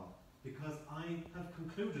accusing me of because I have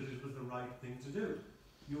concluded it was the right thing to do.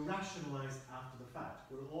 You rationalize after the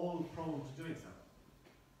fact. We're all prone to doing so.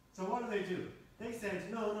 So what do? They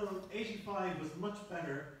said, no, 85 was much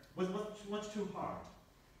better, was much too hard.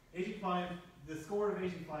 85, the score of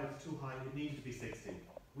 85 is too high, it needed to be 60.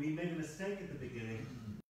 We made a mistake at the beginning.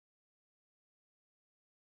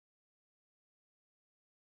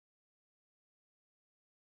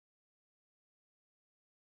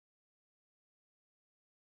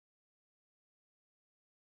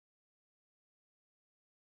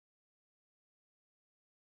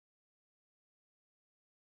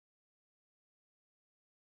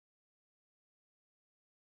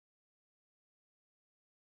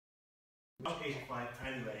 Not 85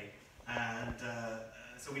 anyway, and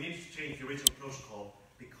so we needed to change the original protocol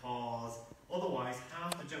because otherwise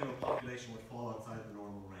half the general population would fall outside the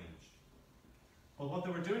normal range. But what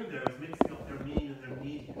they were doing there was mixing up their mean and their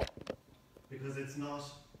median because it's not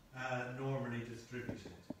normally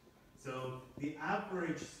distributed. So the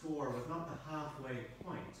average score was not the halfway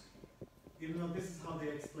point, even though this is how they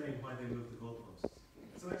explain why they moved the goalposts.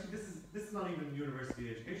 So actually this is not even university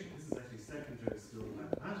education, this is actually secondary school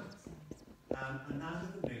mathematics. And that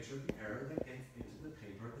is the nature of the error that gets into the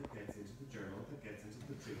paper, that gets into the journal, that gets into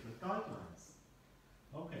the treatment guidelines.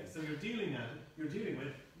 Okay, so you're dealing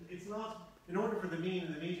with, it's not, in order for the mean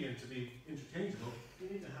and the median to be interchangeable, you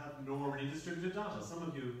need to have normally distributed data. Some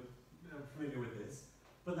of you are familiar with this,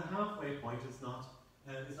 but the halfway point is not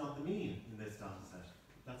the mean in this data set.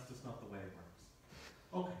 That's just not the way it works.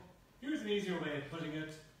 Okay, here's an easier way of putting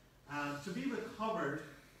it. To be recovered,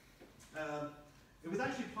 it was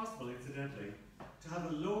actually possible, incidentally, to have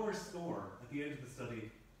a lower score at the end of the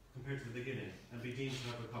study compared to the beginning and be deemed to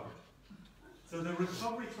have recovered. So the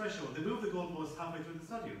recovery threshold, they moved the goalpost halfway through the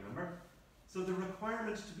study, remember? So the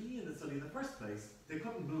requirement to be in the study in the first place, they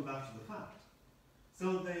couldn't move after the fact.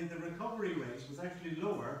 So the recovery rate was actually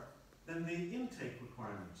lower than the intake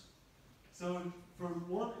requirement. So for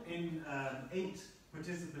 1 in 8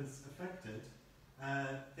 participants affected,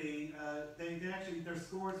 their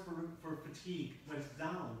scores for fatigue went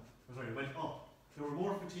up. They were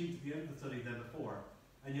more fatigued at the end of the study than before,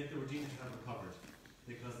 and yet they were deemed to have recovered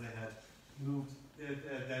because they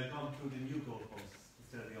had gone through the new goalposts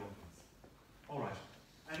instead of the old ones. All right,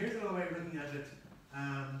 and here's another way of looking at it.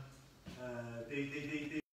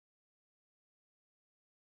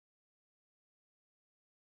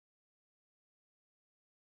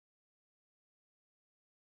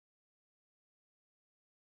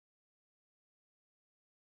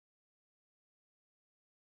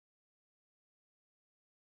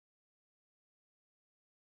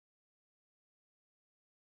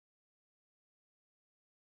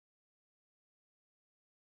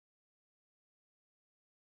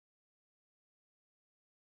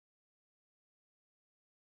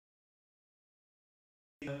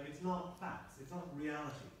 it's not facts, it's not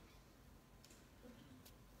reality.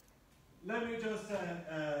 Let me just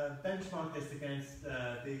benchmark this against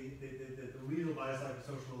the real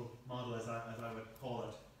biopsychosocial model, as I would call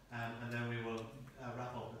it, and then we will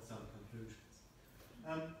wrap up with some conclusions.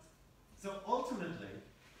 So ultimately,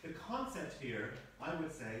 the concept here, I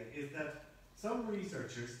would say, is that some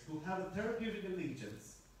researchers who have a therapeutic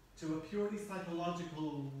allegiance to a purely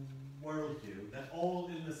psychological worldview, that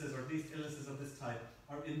all illnesses, or at least illnesses of this type,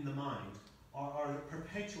 are in the mind, are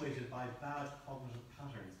perpetuated by bad cognitive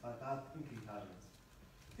patterns, by bad thinking patterns.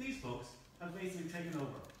 These folks have basically taken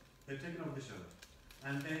over. They've taken over the show.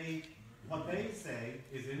 And what they say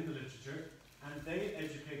is in the literature, and they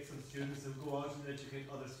educate some students who go out and educate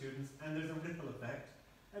other students, and there's a ripple effect.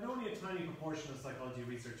 And only a tiny proportion of psychology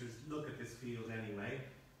researchers look at this field anyway.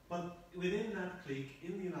 But within that clique,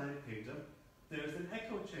 in the United Kingdom, there's an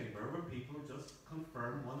echo chamber where people just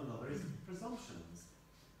confirm one another's presumptions.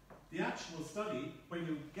 The actual study, when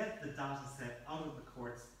you get the data set out of the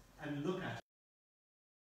courts and look at it,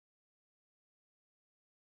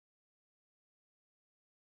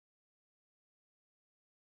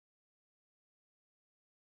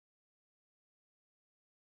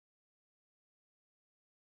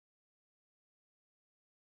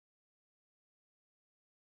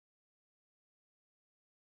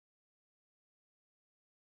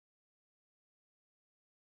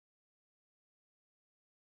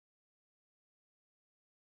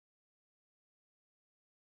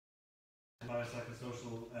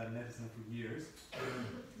 biopsychosocial medicine for years.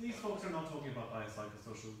 These folks are not talking about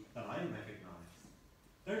biopsychosocial that I recognize.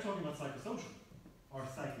 They're talking about psychosocial or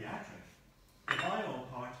psychiatric. The bio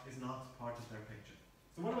part is not part of their picture.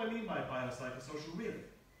 So what do I mean by biopsychosocial really?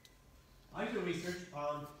 I do research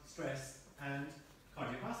on stress and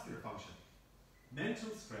cardiovascular function. Mental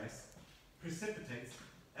stress precipitates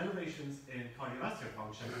elevations in cardiovascular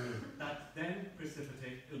function that then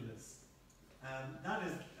precipitate illness. That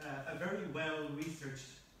is a very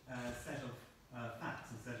well-researched set of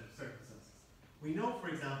facts and set of circumstances. We know, for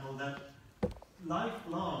example, that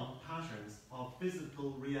lifelong patterns of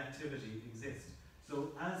physical reactivity exist. So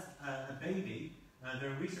as a baby,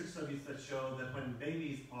 there are research studies that show that when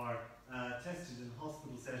babies are tested in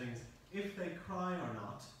hospital settings, if they cry or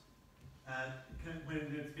not, when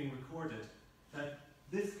it's being recorded, that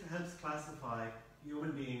this helps classify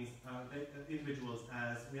human beings, individuals,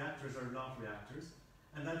 as reactors or not reactors,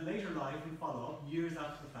 and that later life and follow-up, years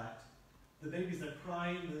after the fact, the babies that cry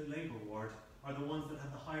in the labour ward are the ones that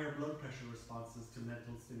have the higher blood pressure responses to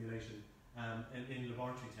mental stimulation in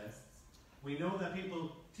laboratory tests. We know that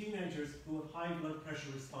teenagers who have high blood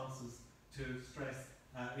pressure responses to stress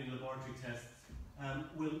in laboratory tests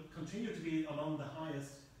will continue to be among the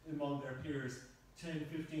highest among their peers 10,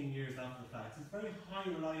 15 years after the fact. It's very high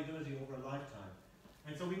reliability over a lifetime.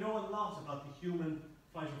 And so we know a lot about the human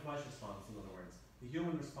fight or flight response, in other words, the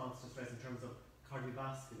human response to stress in terms of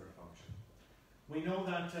cardiovascular function. We know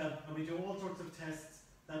that when we do all sorts of tests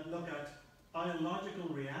that look at biological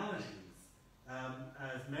realities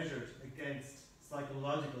as measured against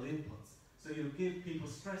psychological inputs. So you give people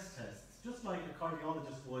stress tests, just like a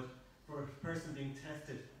cardiologist would for a person being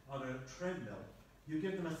tested on a treadmill. You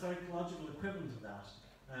give them a psychological equivalent of that,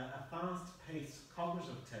 a fast-paced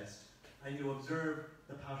cognitive test, and you observe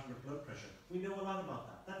the pattern of blood pressure. We know a lot about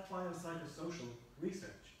that. That's biopsychosocial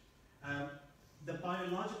research. The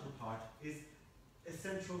biological part is a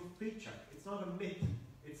central feature. It's not a myth.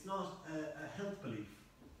 It's not a health belief.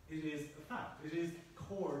 It is a fact. It is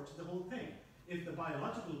core to the whole thing. If the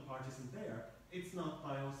biological part isn't there, it's not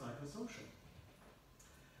biopsychosocial.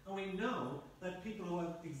 And we know that people who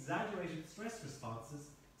have exaggerated stress responses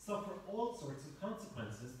suffer all sorts of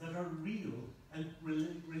consequences that are real and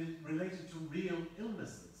related to real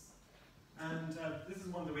illnesses. And this is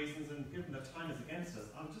one of the reasons, and given that time is against us,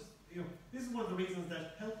 this is one of the reasons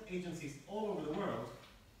that health agencies all over the world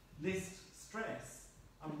list stress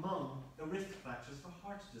among the risk factors for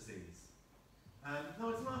heart disease. Now,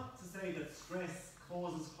 it's not to say that stress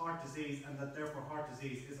causes heart disease and that therefore heart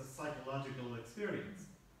disease is a psychological experience.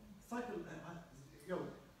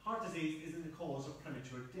 Heart disease isn't the cause of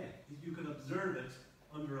premature death. You can observe it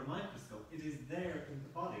under a microscope. It is there in the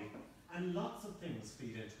body, and lots of things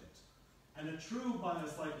feed into it. And a true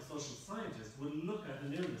biopsychosocial scientist will look at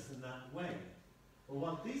an illness in that way. But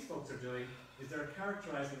what these folks are doing is they're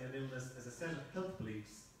characterizing an illness as a set of health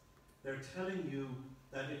beliefs. They're telling you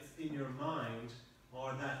that it's in your mind,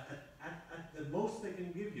 or that at the most they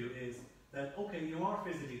can give you is that, okay, you are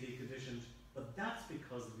physically deconditioned, but that's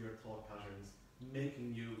because of your thought patterns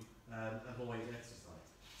making you avoid exercise.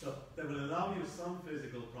 So they will allow you some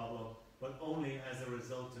physical problem, but only as a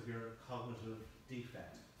result of your cognitive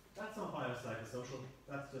defect. That's not biopsychosocial,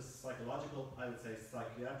 that's just psychological, I would say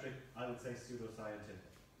psychiatric, I would say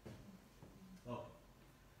pseudoscientific. Oh.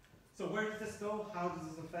 So where does this go? How does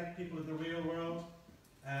this affect people in the real world?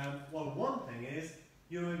 Well, one thing is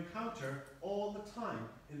you encounter all the time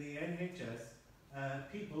in the NHS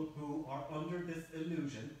people who are under this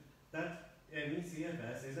illusion that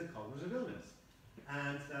ME/CFS is a cognitive illness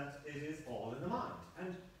and that it is all in the mind.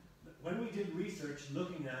 And when we did research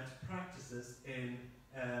looking at practices in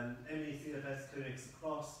ME/CFS clinics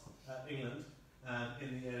across England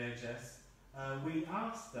in the NHS, we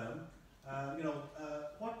asked them,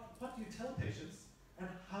 what do you tell patients and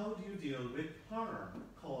how do you deal with harm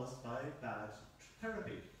caused by bad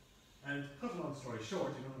therapy? And cut a long story short,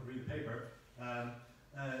 you don't have to read the paper,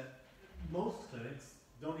 most clinics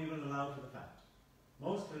don't even allow for the fact.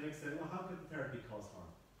 Most clinics say, well, how could the therapy cause harm?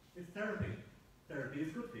 It's therapy. Therapy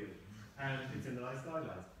is good for you. And it's in the NICE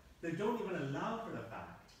guidelines. They don't even allow for the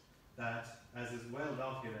fact that, as is well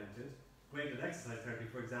documented, graded exercise therapy,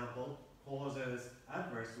 for example, causes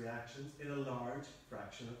adverse reactions in a large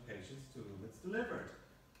fraction of patients to whom it's delivered.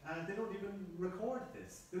 And they don't even record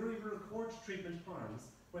this. They don't even record treatment harms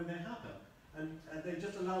when they happen. And they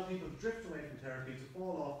just allow people to drift away from therapy, to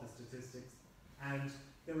fall off the statistics, and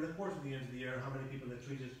they report at the end of the year how many people they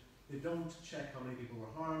treated. They don't check how many people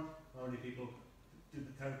were harmed, how many people did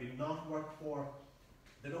the therapy not work for.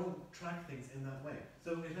 They don't track things in that way.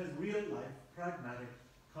 So it has real life, pragmatic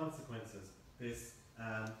consequences, this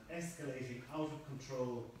escalating, out of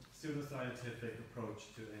control, pseudoscientific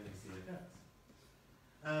approach to ME/CFS.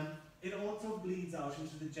 It also bleeds out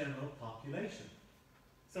into the general population.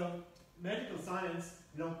 So medical science,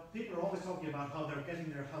 people are always talking about how they're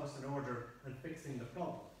getting their house in order and fixing the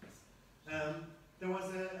problems. There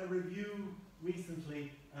was a review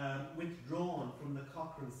recently withdrawn from the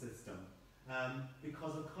Cochrane system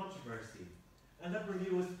because of controversy. And that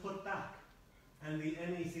review was put back. And the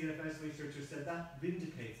ME/CFS researchers said that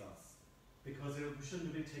vindicates us because it shouldn't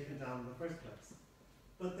have been taken down in the first place.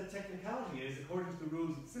 But the technicality is, according to the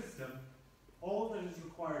rules of the system, all that is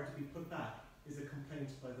required to be put back is a complaint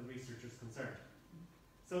by the researchers concerned.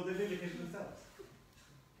 So they vindicated themselves.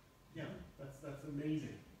 Yeah, that's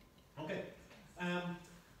amazing. Okay.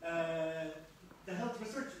 The Health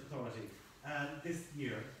Research Authority this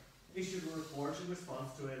year issued a report in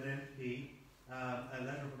response to an MP, a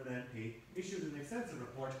letter from an MP, issued an extensive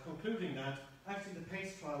report concluding that actually the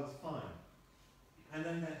PACE trial was fine. And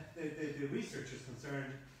then the researchers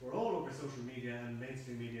concerned were all over social media and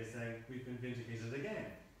mainstream media saying we've been vindicated again.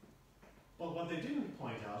 But what they didn't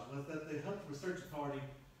point out was that the Health Research Authority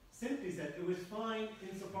simply said it was fine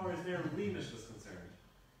insofar as their remit was concerned.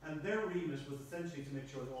 And their remit was essentially to make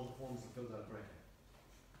sure that all the forms are filled out correctly.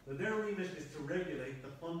 So their remit is to regulate the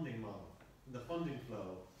funding model, the funding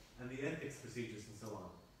flow, and the ethics procedures and so on.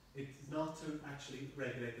 It's not to actually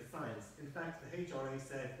regulate the science. In fact, the HRA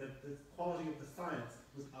said that the quality of the science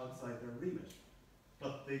was outside their remit.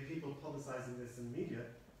 But the people publicising this in media,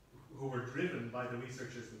 who were driven by the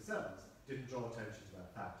researchers themselves, didn't draw attention to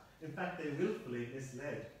that fact. In fact, they willfully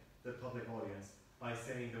misled the public audience by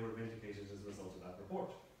saying they were vindicated as a result of that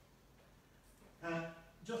report.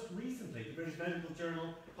 Just recently, the British Medical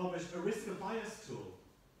Journal published a risk of bias tool,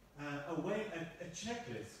 a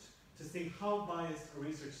checklist to see how biased a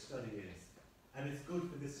research study is. And it's good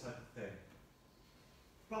for this type of thing.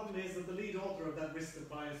 The problem is that the lead author of that risk of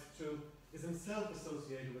bias tool is himself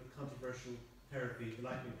associated with controversial therapy, the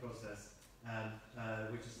lightning process,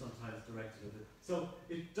 which is sometimes directed at it. So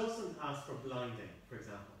it doesn't ask for blinding, for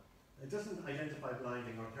example. It doesn't identify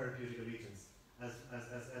blinding or therapeutic allegiance as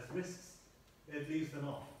risks. It leaves them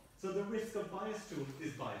off. So the risk of bias tool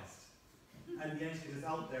is biased. And yet it is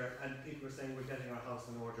out there and people are saying we're getting our house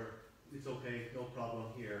in order, it's okay, no problem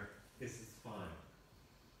here, this is fine.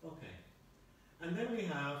 Okay. And then we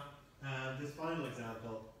have this final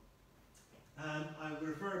example. I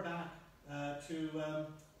refer back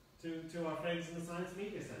to our friends in the Science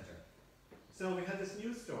Media Centre. So we had this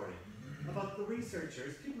news story about the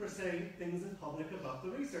researchers. People are saying things in public about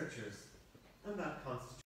the researchers. And that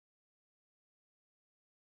constitutes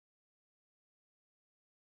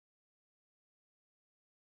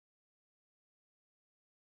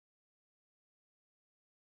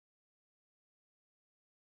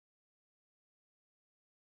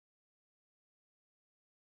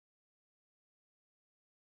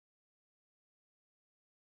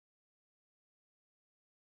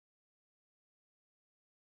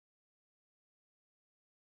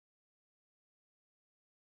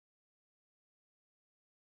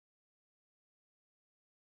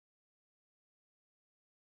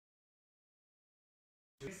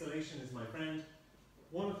Isolation is my friend.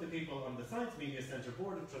 One of the people on the Science Media Centre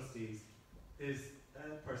Board of Trustees is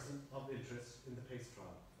a person of interest in the PACE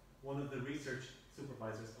trial, one of the research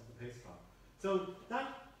supervisors of the PACE trial. So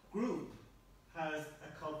that group has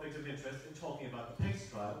a conflict of interest in talking about the PACE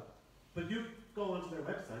trial, but you go onto their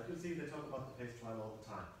website, you'll see they talk about the PACE trial all the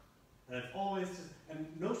time. And it's always just, and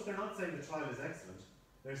note they're not saying the trial is excellent,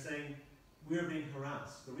 they're saying we're being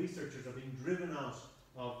harassed. The researchers are being driven out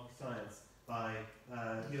of science by,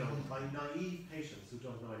 by naive patients who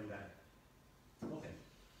don't know any better. Okay.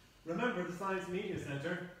 Remember, the Science Media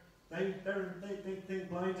Centre, they think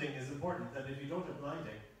blinding is important, and if you don't have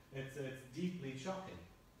blinding, it's deeply shocking.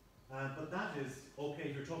 But that is okay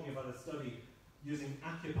if you're talking about a study using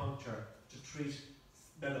acupuncture to treat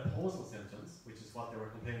menopausal symptoms, which is what they were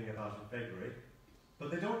complaining about in February.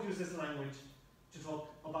 But they don't use this language to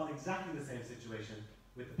talk about exactly the same situation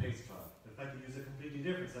with the PACE trial. In fact, they use a completely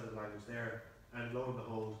different set of language there, and lo and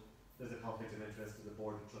behold, there's a conflict of interest in the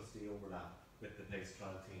board of trustee overlap with the PACE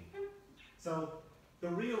trial team. So, the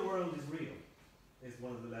real world is real, is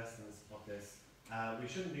one of the lessons of this. We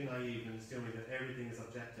shouldn't be naive in assuming that everything is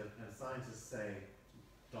objective, and scientists say, ...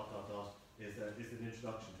 is an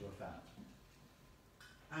introduction to a fact.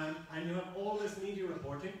 And you have all this media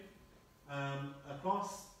reporting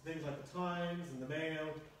across things like the Times and the Mail,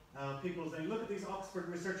 people saying, look at these Oxford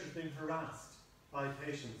researchers being harassed by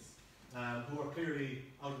patients who are clearly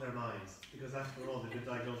out of their minds, because after all they've been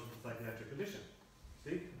diagnosed with a psychiatric condition.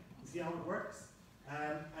 See? You see how it works?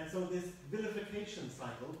 And so this vilification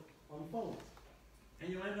cycle unfolds. And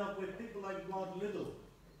you end up with people like Rod Liddell,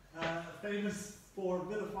 famous for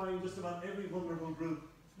vilifying just about every vulnerable group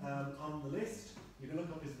on the list. You can look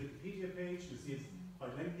up his Wikipedia page, you see it's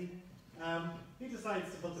quite lengthy. He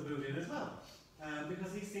decides to put the boot in as well,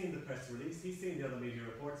 because he's seen the press release, he's seen the other media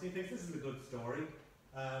reports, he thinks this is a good story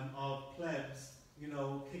of plebs,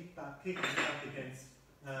 kicking back against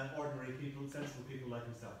ordinary people, sensible people like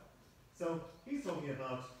himself. So he's talking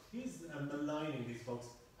about, he's maligning these folks,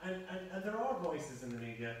 and there are voices in the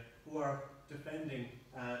media who are defending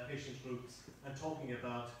patient groups and talking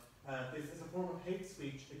about this as a form of hate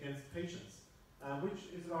speech against patients, which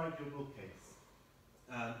is an arguable case.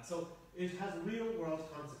 So it has real-world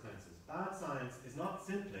consequences. Bad science is not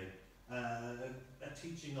simply a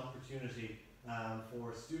teaching opportunity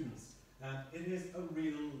for students. It is a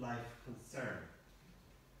real-life concern.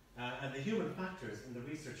 And the human factors in the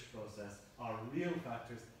research process are real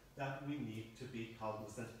factors that we need to be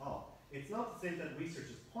cognizant of. It's not to say that research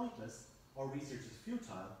is pointless or research is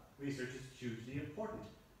futile. Research is hugely important,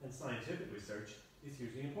 and scientific research is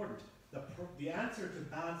hugely important. The answer to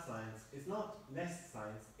bad science is not less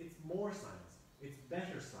science, it's more science, it's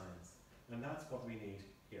better science, and that's what we need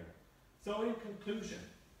here. So in conclusion,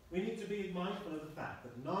 we need to be mindful of the fact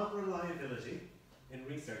that non-reliability in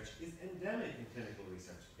research is endemic in clinical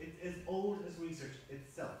research. It's as old as research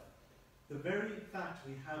itself. The very fact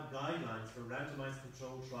we have guidelines for randomized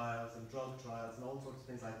controlled trials and drug trials and all sorts of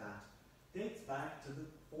things like that dates back to the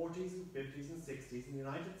 40s and 50s and 60s in the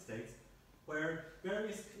United States, where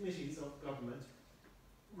various committees of government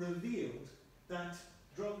revealed that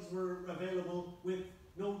drugs were available with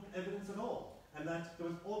no evidence at all, and that there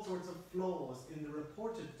was all sorts of flaws in the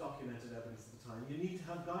reported documented evidence at the time. You need to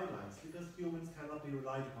have guidelines, because humans cannot be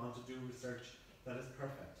relied upon to do research that is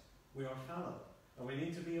perfect. We are fallible, and we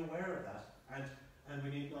need to be aware of that, and we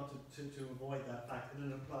need not to avoid that fact, and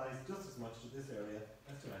it applies just as much to this area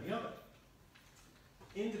as to any other.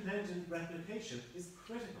 Independent replication is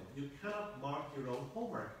critical. You cannot mark your own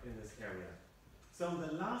homework in this area. So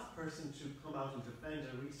the last person to come out and defend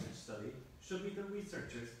a research study should be the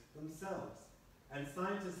researchers themselves. And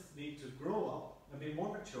scientists need to grow up and be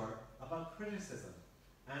more mature about criticism.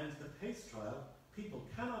 And the PACE trial, people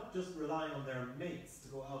cannot just rely on their mates to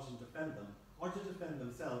go out and defend them, or to defend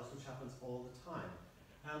themselves, which happens all the time.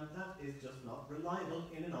 And that is just not reliable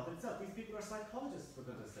in and of itself. These people are psychologists, for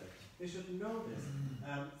goodness sake. They should know this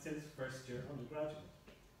since first year undergraduate.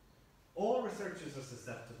 All researchers are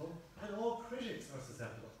susceptible, and all critics are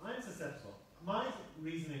susceptible. I'm susceptible. My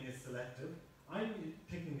reasoning is selective. I'm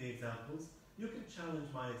picking the examples. You can challenge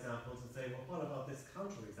my examples and say, well, what about this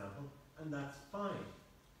counterexample? And that's fine.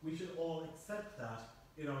 We should all accept that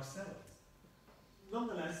in ourselves.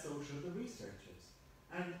 Nonetheless, so should the researchers.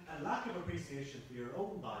 And a lack of appreciation for your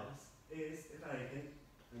own bias is, if anything,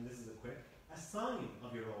 and this is a quick, a sign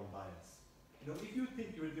of your own bias. If you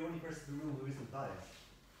think you're the only person in the room who isn't biased,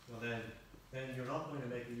 well then you're not going to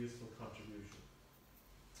make a useful contribution.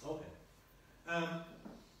 Okay.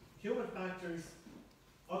 Human factors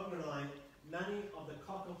underlie many of the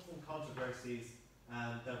cock-ups and controversies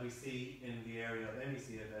that we see in the area of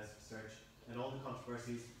MECFS research and all the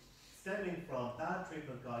controversies stemming from bad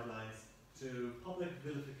treatment guidelines to public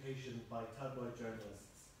vilification by tabloid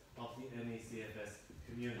journalists of the ME/CFS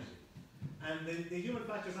community. And the human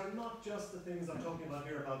factors are not just the things I'm talking about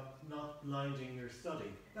here about not blinding your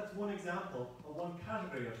study. That's one example of one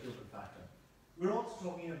category of human factor. We're also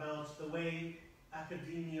talking about the way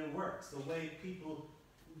academia works, the way people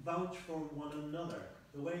vouch for one another,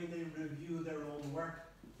 the way they review their own work,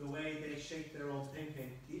 the way they shape their own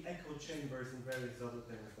thinking, the echo chambers and various other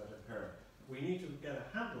things that occur. We need to get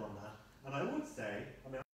a handle on that. And I would say,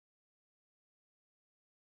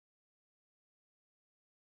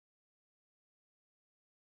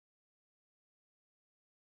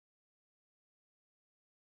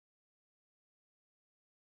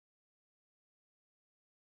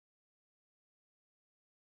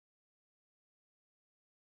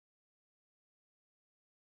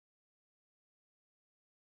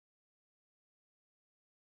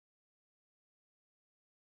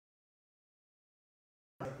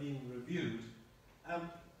 are being reviewed.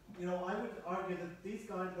 You know, I would argue that these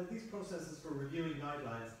processes for reviewing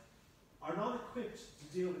guidelines are not equipped to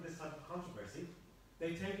deal with this type of controversy.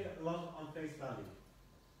 They take a lot on face value.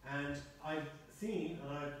 And I've seen,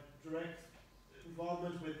 and I've direct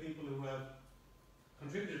involvement with people who have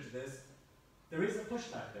contributed to this, there is a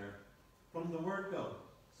pushback there from the word go.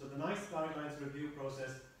 So the NICE guidelines review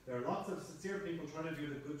process, there are lots of sincere people trying to do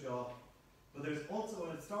the good job, but there's also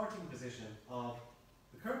a starting position of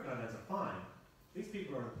the current guidelines are fine, these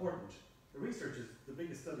people are important, the research is the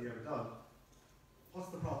biggest study ever done, what's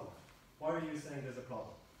the problem? Why are you saying there's a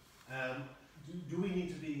problem? Do we need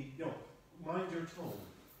to be, you know, mind your tone?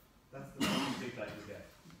 That's the feedback you get.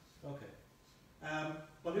 Okay.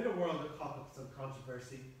 But in a world of topics of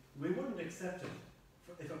controversy, we wouldn't accept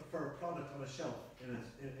it for a product on a shelf in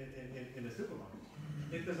a supermarket.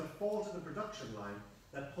 If there's a fault in the production line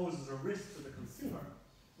that poses a risk to the consumer,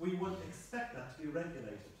 we would expect that to be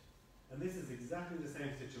regulated. And this is exactly the same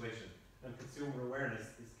situation. And consumer awareness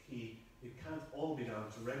is key. It can't all be down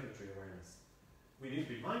to regulatory awareness. We need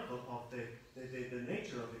to be mindful of the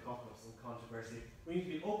nature of the topics of controversy. We need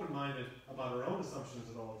to be open-minded about our own assumptions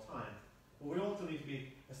at all times. But we also need to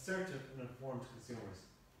be assertive and informed consumers.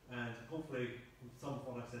 And hopefully some of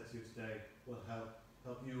what I've said to you today will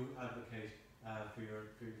help you advocate for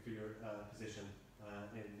your position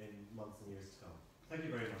in months and years to come. Thank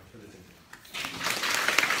you very much for listening to me.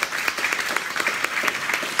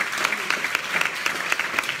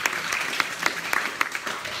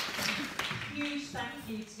 Huge thank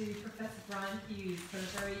you to Professor Brian Hughes for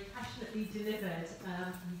a very passionately delivered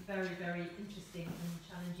and very, very interesting and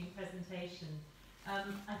challenging presentation.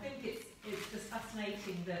 I think it's just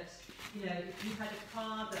fascinating that, you know, if you had a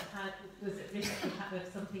car that was at risk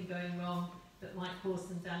of something going wrong that might cause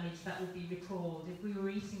some damage, that would be recalled. If we were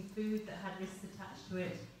eating food that had risks attached to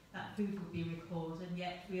it, that food would be recalled, and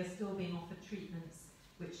yet we are still being offered treatments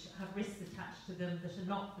which have risks attached to them that are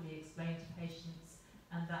not fully explained to patients,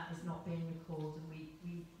 and that is not being recalled, and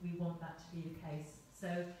we want that to be the case.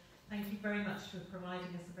 So thank you very much for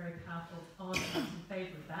providing us a very powerful argument in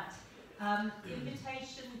favour of that.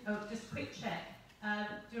 Invitation, just quick check.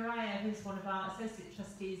 Duraya, who's one of our associate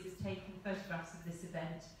trustees, is taking photographs of this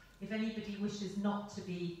event. If anybody wishes not to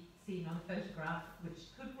be seen on a photograph, which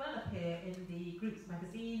could well appear in the group's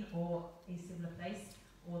magazine or a similar place,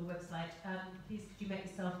 or the website, please could you make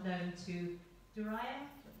yourself known to Duraya?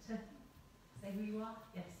 To say who you are?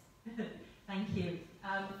 Yes. Thank you.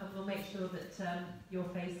 And we'll make sure that your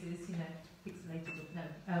face is, you know, pixelated.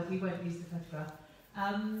 No, we won't use the photograph.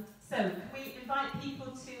 So, can we invite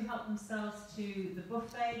people to help themselves to the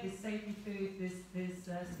buffet? There's savoury food, there's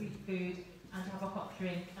sweet food, and have a hot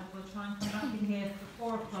drink. And we'll try and come back in here for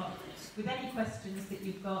 4 o'clock with any questions that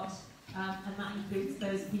you've got, and that includes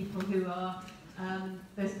those people who are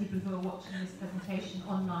watching this presentation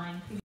online. Please